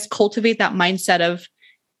or I guess cultivate that mindset of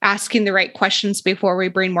asking the right questions before we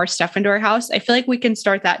bring more stuff into our house? I feel like we can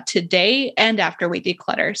start that today and after we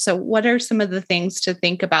declutter. So what are some of the things to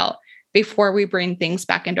think about before we bring things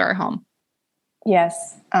back into our home?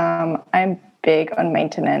 Yes, I'm big on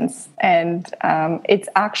maintenance, and it's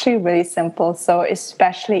actually really simple. So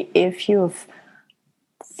especially if you've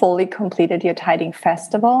fully completed your tidying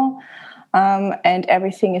festival, and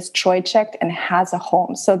everything is joy checked and has a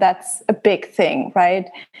home. So that's a big thing, right?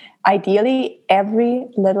 Ideally, every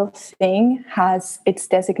little thing has its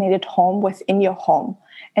designated home within your home.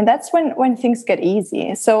 And that's when things get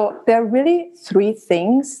easy. So there are really 3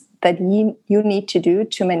 things that you need to do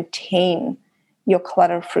to maintain your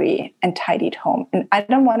clutter-free and tidied home. And I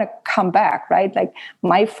don't want to come back, right? Like,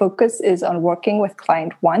 my focus is on working with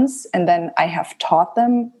client once, and then I have taught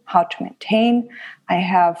them how to maintain.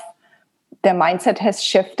 Their mindset has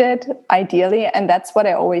shifted ideally. And that's what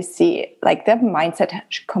I always see. Like, their mindset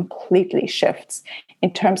completely shifts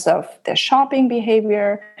in terms of their shopping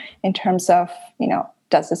behavior, in terms of,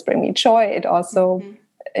 does this bring me joy? It also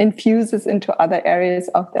infuses into other areas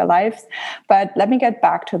of their lives. But let me get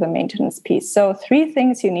back to the maintenance piece. So 3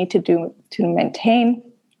 things you need to do to maintain.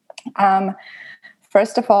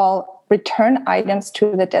 First of all, return items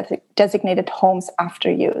to the designated homes after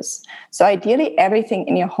use. So ideally, everything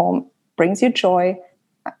in your home brings you joy.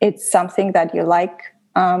 It's something that you like,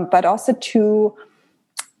 but also to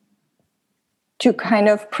kind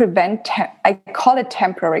of prevent, I call it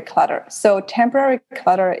temporary clutter. So temporary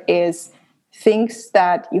clutter is things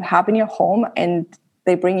that you have in your home and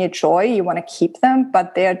they bring you joy, you want to keep them,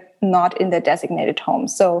 but they're not in their designated home.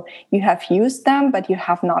 So you have used them, but you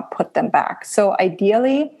have not put them back. So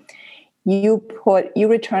ideally, you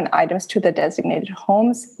return items to the designated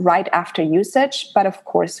homes right after usage. But of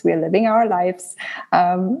course, we're living our lives.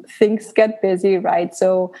 Things get busy, right?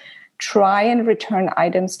 So try and return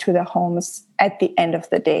items to the homes at the end of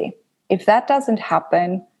the day. If that doesn't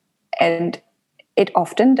happen, and it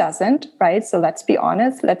often doesn't, right? So let's be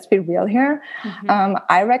honest, let's be real here.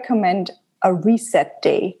 I recommend a reset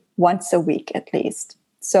day once a week at least.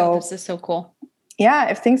 So this is so cool. Yeah,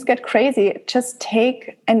 if things get crazy, just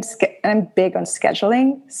take and I'm big on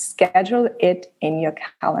scheduling. Schedule it in your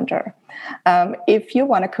calendar. If you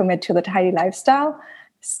want to commit to the tidy lifestyle,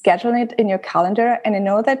 schedule it in your calendar. And I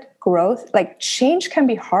know that growth, like change, can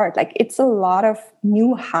be hard. Like, it's a lot of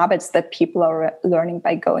new habits that people are learning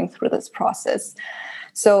by going through this process.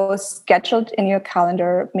 So schedule it in your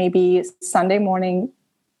calendar, maybe Sunday morning.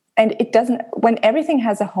 And when everything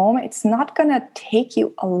has a home, it's not going to take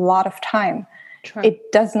you a lot of time. Sure.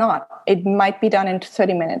 It does not. It might be done in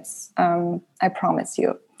 30 minutes, I promise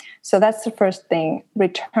you. So that's the first thing.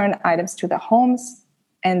 Return items to the homes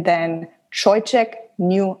and then joy check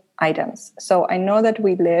new items. So I know that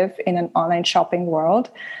we live in an online shopping world.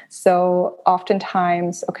 So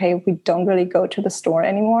oftentimes, we don't really go to the store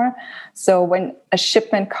anymore. So when a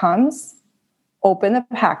shipment comes, open the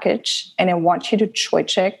package and I want you to joy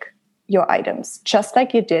check your items, just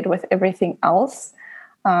like you did with everything else.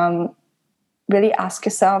 Really ask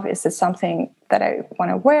yourself, is this something that I want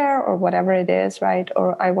to wear or whatever it is, right?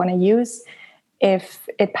 Or I want to use? If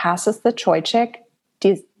it passes the joy check,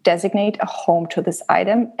 designate a home to this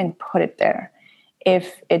item and put it there.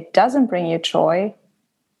 If it doesn't bring you joy,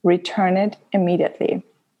 return it immediately.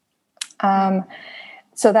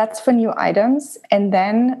 So that's for new items. And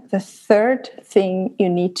then the third thing you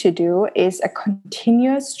need to do is a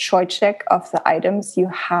continuous joy check of the items you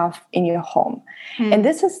have in your home. And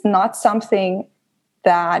this is not something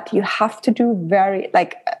that you have to do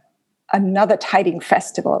like another tidying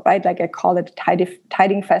festival, right? Like, I call it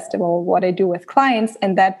tidying festival, what I do with clients,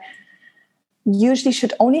 and that usually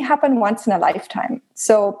should only happen once in a lifetime.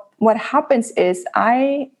 So what happens is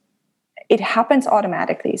it happens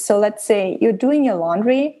automatically. So let's say you're doing your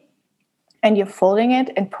laundry and you're folding it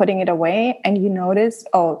and putting it away, and you notice,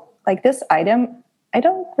 like this item, I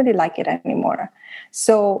don't really like it anymore.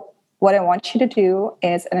 So what I want you to do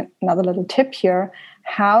is, another little tip here,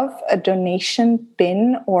 have a donation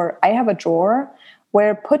bin, or I have a drawer where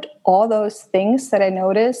I put all those things that I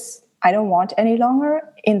notice I don't want any longer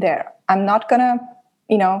in there. I'm not going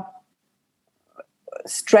to,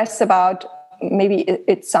 stress about maybe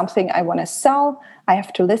it's something I want to sell. I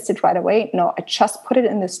have to list it right away. No, I just put it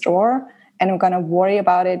in this drawer and I'm going to worry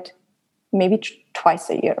about it maybe twice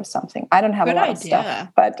a year or something. I don't have a lot of stuff,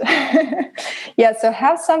 but yeah, so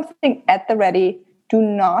have something at the ready. Do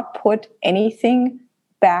not put anything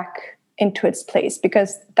back into its place,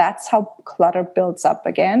 because that's how clutter builds up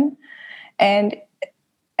again. And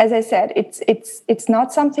as I said, it's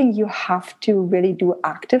not something you have to really do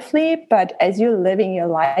actively, but as you're living your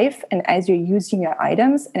life and as you're using your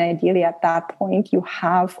items, and ideally at that point you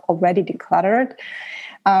have already decluttered,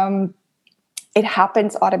 it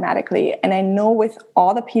happens automatically. And I know with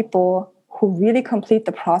all the people who really complete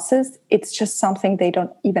the process, it's just something they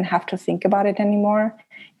don't even have to think about it anymore.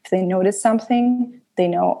 If they notice something, they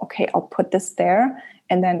know, okay, I'll put this there.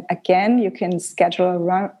 And then again, you can schedule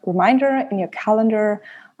a reminder in your calendar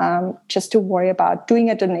just to worry about doing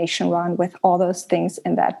a donation run with all those things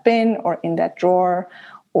in that bin or in that drawer.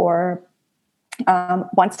 Or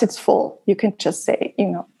once it's full, you can just say,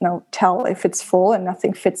 tell if it's full and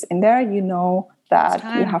nothing fits in there,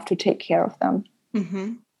 that you have to take care of them.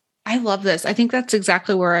 Mm-hmm. I love this. I think that's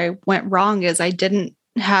exactly where I went wrong, is I didn't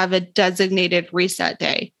have a designated reset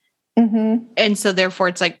day. Mm-hmm. And so therefore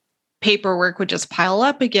it's like paperwork would just pile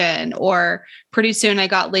up again, or pretty soon I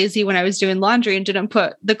got lazy when I was doing laundry and didn't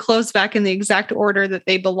put the clothes back in the exact order that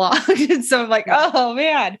they belonged. And so I'm like, oh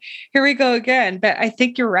man, here we go again. But I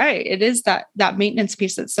think you're right. It is that maintenance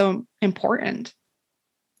piece that's so important.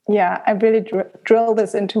 Yeah, I really drill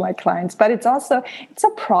this into my clients, but it's a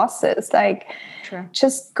process. Like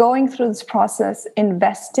just going through this process,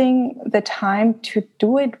 investing the time to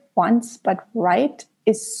do it once, but right,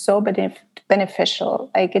 is so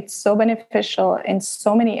beneficial. Like it's so beneficial in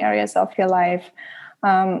so many areas of your life.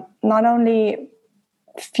 Not only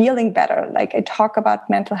feeling better, like I talk about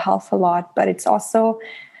mental health a lot, but it's also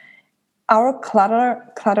our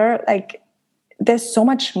clutter. Like there's so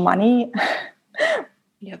much money.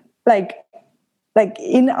 Yep. Like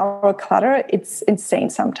in our clutter, it's insane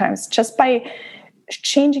sometimes. Just by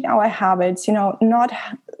changing our habits, not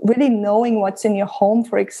really knowing what's in your home,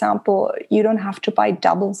 for example, you don't have to buy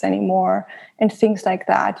doubles anymore and things like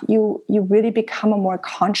that. You really become a more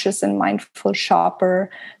conscious and mindful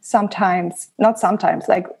shopper. Not sometimes,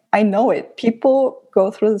 like I know it. People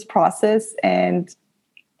go through this process and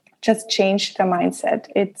just change their mindset.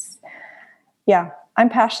 I'm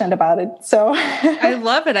passionate about it. So I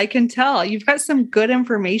love it. I can tell you've got some good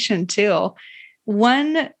information too.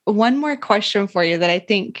 One more question for you that I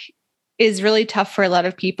think is really tough for a lot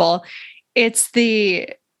of people. It's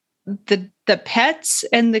the pets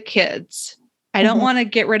and the kids. I don't want to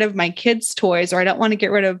get rid of my kids' toys, or I don't want to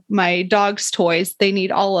get rid of my dog's toys. They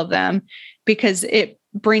need all of them because it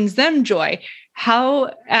brings them joy.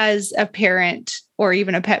 How, as a parent or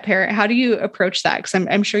even a pet parent, how do you approach that? Because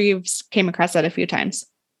I'm sure you've came across that a few times.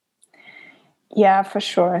 Yeah, for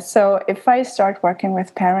sure. So if I start working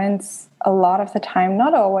with parents, a lot of the time,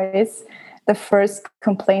 not always, the first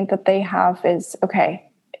complaint that they have is, okay,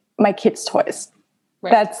 my kids' toys.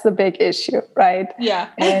 Right. That's the big issue, right? Yeah.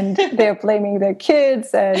 And they're blaming their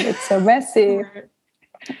kids and it's so messy. Right.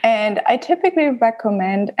 And I typically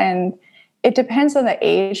recommend, and it depends on the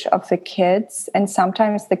age of the kids, and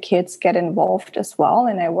sometimes the kids get involved as well,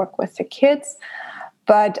 and I work with the kids.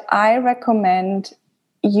 But I recommend,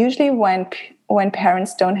 usually when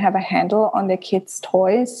parents don't have a handle on their kids'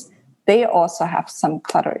 toys, they also have some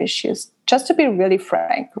clutter issues, just to be really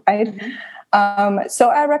frank, right? Mm-hmm. So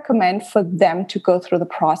I recommend for them to go through the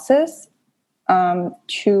process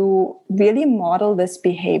to really model this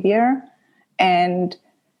behavior, and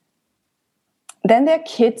then their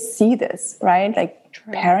kids see this, right? Like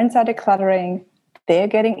parents are decluttering, they're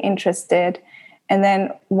getting interested. And then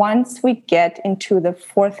once we get into the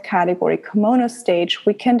fourth category, kimono stage,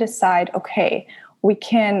 we can decide, okay, we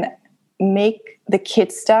can make the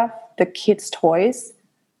kids stuff, the kids' toys,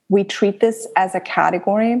 we treat this as a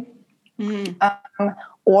category,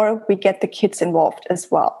 or we get the kids involved as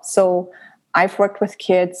well. So I've worked with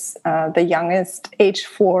kids, the youngest, age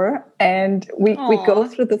 4, and we go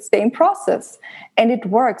through the same process, and it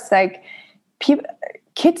works. Like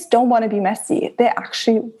kids don't want to be messy. They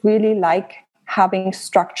actually really like having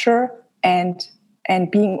structure and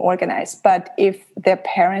being organized. But if their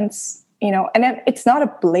parents, and then it's not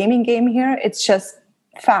a blaming game here, it's just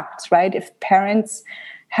facts, right? If parents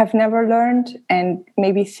have never learned and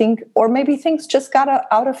maybe things just got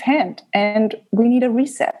out of hand and we need a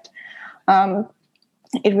reset.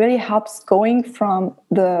 It really helps going from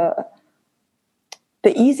the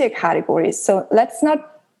easier categories. So let's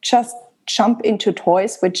not just jump into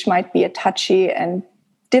toys, which might be a touchy and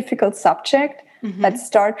difficult subject, Let's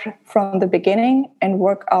start from the beginning and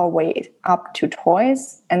work our way up to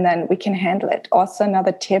toys, and then we can handle it. Also,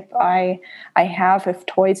 another tip I have, if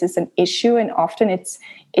toys is an issue, and often it's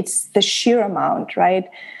the sheer amount, right?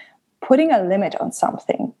 Putting a limit on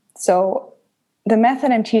something. So the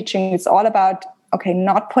method I'm teaching is all about, okay,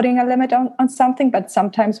 not putting a limit on something, but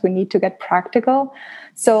sometimes we need to get practical.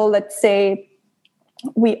 So let's say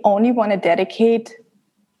we only want to dedicate,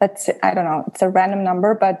 let's say, I don't know, it's a random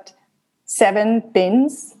number, but 7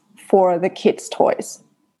 bins for the kids' toys.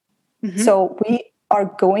 So we are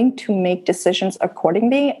going to make decisions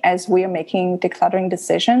accordingly as we are making decluttering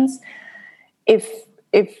decisions. If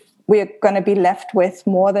we're going to be left with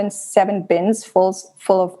more than 7 bins full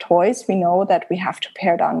of toys, we know that we have to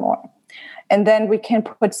pare down more. And then we can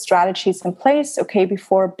put strategies in place, okay,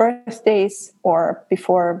 before birthdays or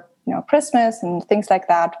before Christmas and things like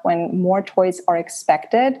that, when more toys are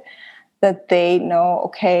expected, that they know,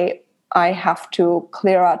 okay, I have to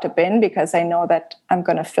clear out a bin because I know that I'm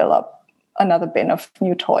going to fill up another bin of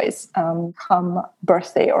new toys come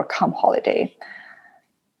birthday or come holiday.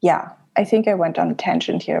 Yeah, I think I went on a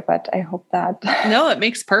tangent here, but I hope that... No, it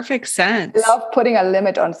makes perfect sense. I love putting a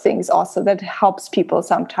limit on things also. That helps people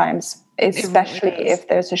sometimes, especially really if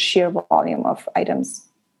there's a sheer volume of items.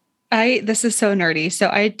 This is so nerdy. So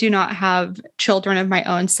I do not have children of my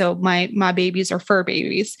own. So my babies are fur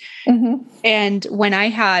babies. And when I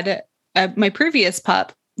had my previous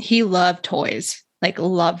pup, he loved toys, like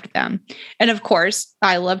loved them. And of course,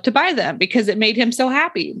 I love to buy them because it made him so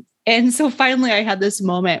happy. And so finally I had this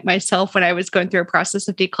moment myself when I was going through a process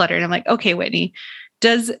of decluttering. I'm like, okay, Whitney,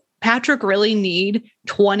 does Patrick really need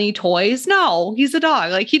 20 toys? No, he's a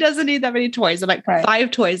dog. Like he doesn't need that many toys. I'm like,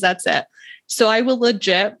 5 toys, that's it. So I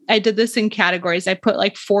did this in categories. I put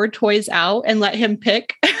like 4 toys out and let him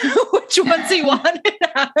pick which ones he wanted.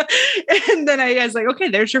 And then I was like, okay,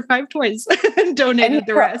 there's your 5 toys, and donated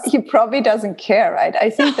the rest. He probably doesn't care, right? I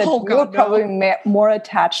think that you're probably more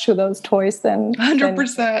attached to those toys than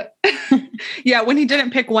 100%. Yeah. When he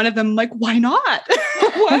didn't pick one of them, I'm like, why not?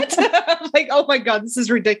 What? Like, oh my God, this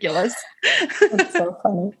is ridiculous. That's so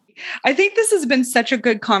funny. I think this has been such a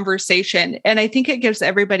good conversation, and I think it gives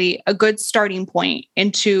everybody a good starting point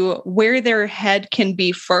into where their head can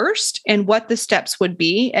be first and what the steps would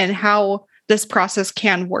be and how this process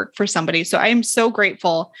can work for somebody. So I am so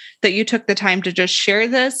grateful that you took the time to just share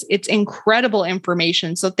this. It's incredible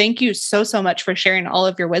information. So thank you so much for sharing all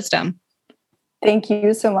of your wisdom. Thank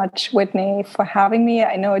you so much, Whitney, for having me.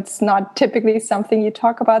 I know it's not typically something you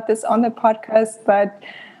talk about this on the podcast, but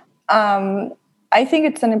I think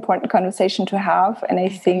it's an important conversation to have. And I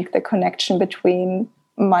think the connection between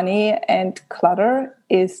money and clutter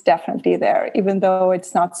is definitely there, even though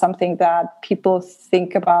it's not something that people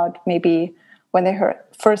think about maybe when they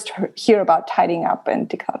first hear about tidying up and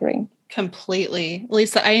decluttering. Completely.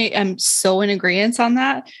 Lisa, I am so in agreement on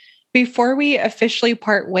that. Before we officially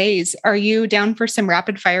part ways, are you down for some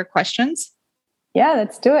rapid fire questions? Yeah,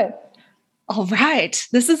 let's do it. All right.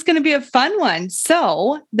 This is going to be a fun one.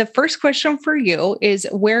 So the first question for you is,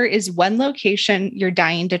 where is one location you're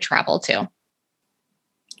dying to travel to?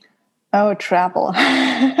 Oh, travel.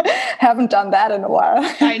 Haven't done that in a while.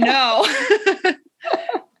 I know.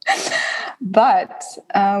 But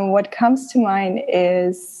what comes to mind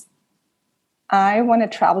is I want to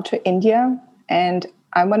travel to India, and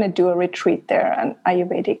I want to do a retreat there, an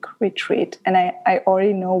Ayurvedic retreat. And I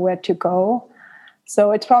already know where to go.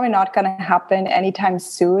 So it's probably not going to happen anytime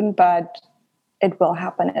soon, but it will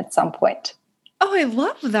happen at some point. Oh, I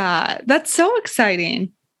love that. That's so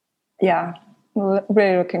exciting. Yeah,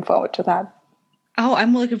 really looking forward to that. Oh,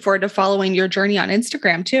 I'm looking forward to following your journey on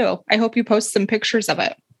Instagram too. I hope you post some pictures of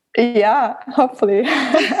it. Yeah, hopefully.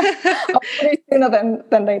 Hopefully sooner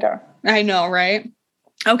than later. I know, right?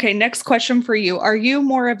 Okay, next question for you. Are you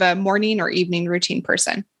more of a morning or evening routine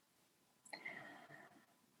person?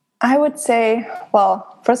 I would say,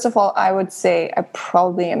 well, first of all, I would say I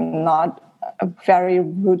probably am not a very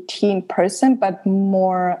routine person, but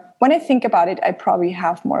more, when I think about it, I probably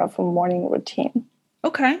have more of a morning routine.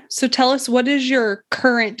 Okay. So tell us, what is your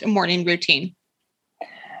current morning routine?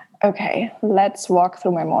 Okay, let's walk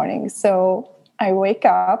through my morning. So I wake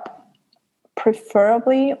up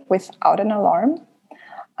preferably without an alarm.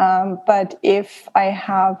 But if I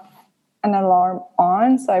have an alarm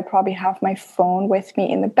on, so I probably have my phone with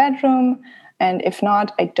me in the bedroom. And if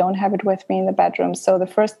not, I don't have it with me in the bedroom. So the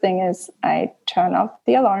first thing is I turn off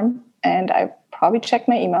the alarm and I probably check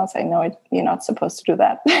my emails. I know you're not supposed to do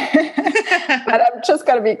that, but I'm just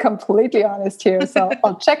going to be completely honest here. So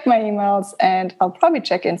I'll check my emails and I'll probably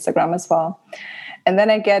check Instagram as well. And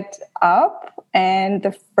then I get up And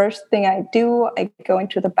the first thing I do, I go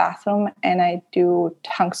into the bathroom and I do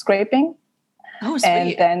tongue scraping. Oh, sweet.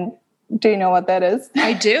 And then, do you know what that is?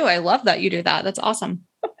 I do. I love that you do that. That's awesome.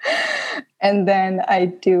 And then I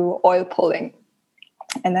do oil pulling.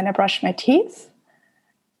 And then I brush my teeth.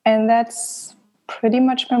 And that's pretty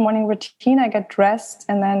much my morning routine. I get dressed,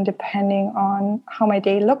 and then depending on how my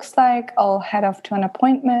day looks like, I'll head off to an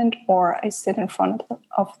appointment or I sit in front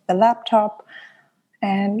of the laptop.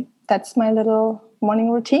 And that's my little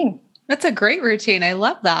morning routine. That's a great routine. I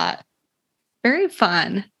love that. Very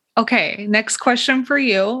fun. Okay, next question for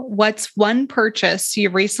you. What's one purchase you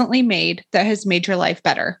recently made that has made your life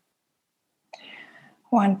better?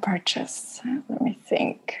 One purchase. Let me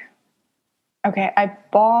think. Okay, I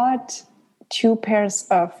bought 2 pairs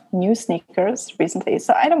of new sneakers recently.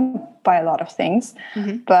 So I don't buy a lot of things,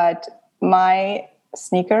 but my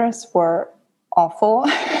sneakers were awful.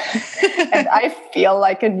 And I feel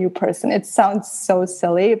like a new person. It sounds so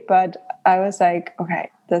silly, but I was like,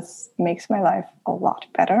 okay, this makes my life a lot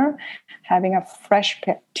better. Having a fresh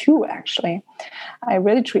pair, 2 actually. I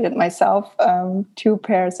really treated myself, 2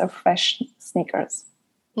 pairs of fresh sneakers.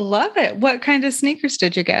 Love it. What kind of sneakers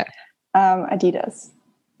did you get? Adidas.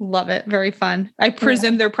 Love it. Very fun. I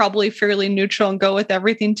presume they're probably fairly neutral and go with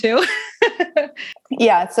everything too.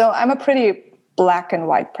 Yeah, so I'm a pretty black and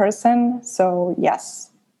white person. So yes,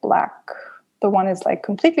 black. The one is like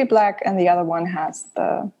completely black, and the other one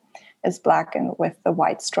is black and with the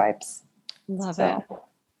white stripes. Love it.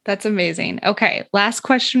 That's amazing. Okay, last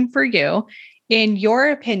question for you. In your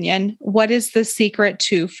opinion, what is the secret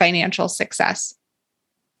to financial success?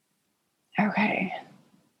 Okay.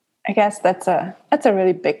 I guess that's a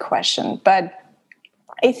really big question, but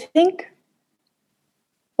I think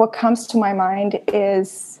what comes to my mind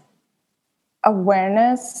is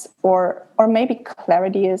awareness, or maybe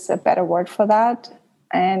clarity is a better word for that.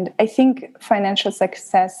 And I think financial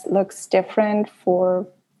success looks different for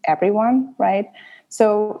everyone, right?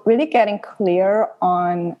 So really getting clear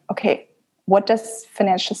on, okay, what does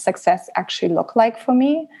financial success actually look like for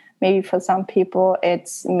me? Maybe for some people,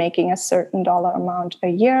 it's making a certain dollar amount a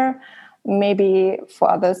year. Maybe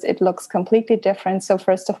for others, it looks completely different. So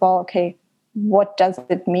first of all, okay, what does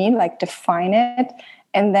it mean? Like, define it.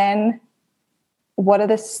 And then what are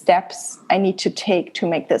the steps I need to take to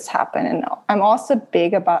make this happen? And I'm also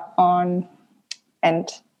big and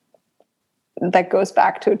that goes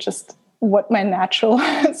back to just what my natural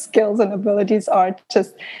skills and abilities are,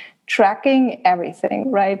 just tracking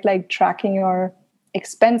everything, right? Like tracking your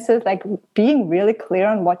expenses, like being really clear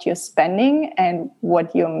on what you're spending and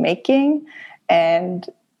what you're making, and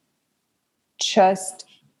just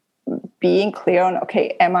being clear on,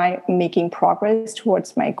 okay, am I making progress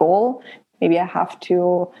towards my goal? Maybe I have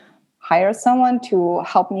to hire someone to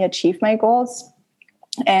help me achieve my goals.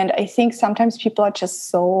 And I think sometimes people are just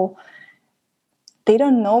they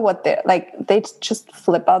don't know what they're like. They just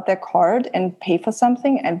flip out their card and pay for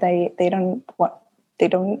something, and they don't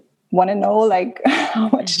want to know like how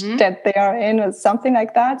much debt they are in or something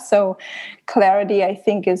like that. So clarity, I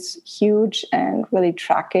think, is huge, and really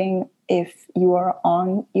tracking if you are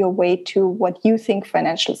on your way to what you think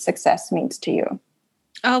financial success means to you.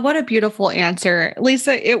 Oh, what a beautiful answer.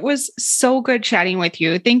 Lisa, it was so good chatting with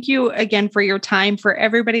you. Thank you again for your time. For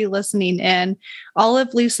everybody listening in, all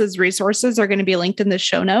of Lisa's resources are going to be linked in the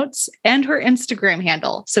show notes, and her Instagram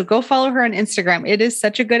handle. So go follow her on Instagram. It is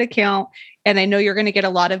such a good account, and I know you're going to get a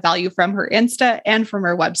lot of value from her Insta and from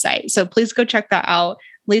her website. So please go check that out.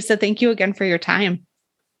 Lisa, thank you again for your time.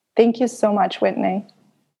 Thank you so much, Whitney.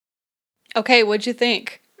 Okay, what'd you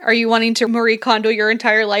think? Are you wanting to Marie Kondo your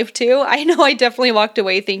entire life too? I know I definitely walked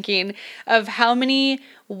away thinking of how many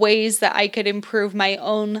ways that I could improve my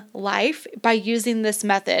own life by using this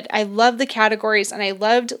method. I love the categories, and I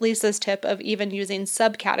loved Lisa's tip of even using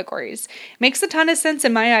subcategories. Makes a ton of sense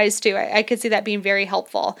in my eyes too. I could see that being very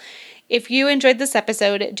helpful. If you enjoyed this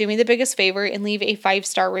episode, do me the biggest favor and leave a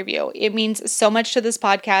 5-star review. It means so much to this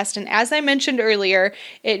podcast. And as I mentioned earlier,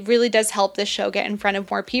 it really does help this show get in front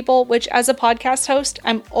of more people, which as a podcast host,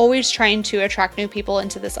 I'm always trying to attract new people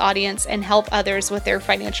into this audience and help others with their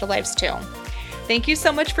financial lives too. Thank you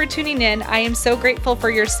so much for tuning in. I am so grateful for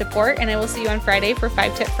your support, and I will see you on Friday for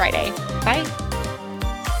 5 Tip Friday. Bye.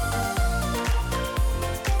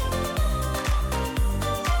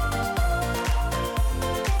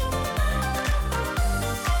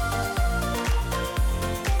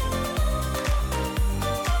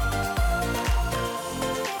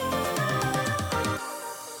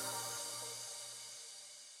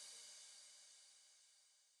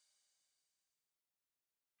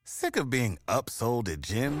 Sick of being upsold at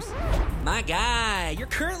gyms? My guy, you're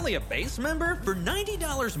currently a base member? For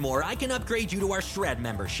 $90 more, I can upgrade you to our Shred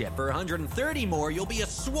membership. For $130 more, you'll be a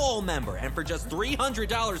Swole member. And for just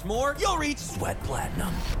 $300 more, you'll reach Sweat Platinum.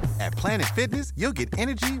 At Planet Fitness, you'll get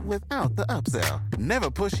energy without the upsell.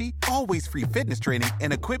 Never pushy, always free fitness training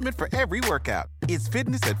and equipment for every workout. It's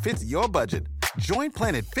fitness that fits your budget. Join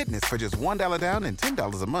Planet Fitness for just $1 down and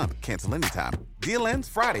 $10 a month. Cancel anytime. Deal ends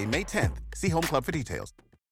Friday, May 10th. See Home Club for details.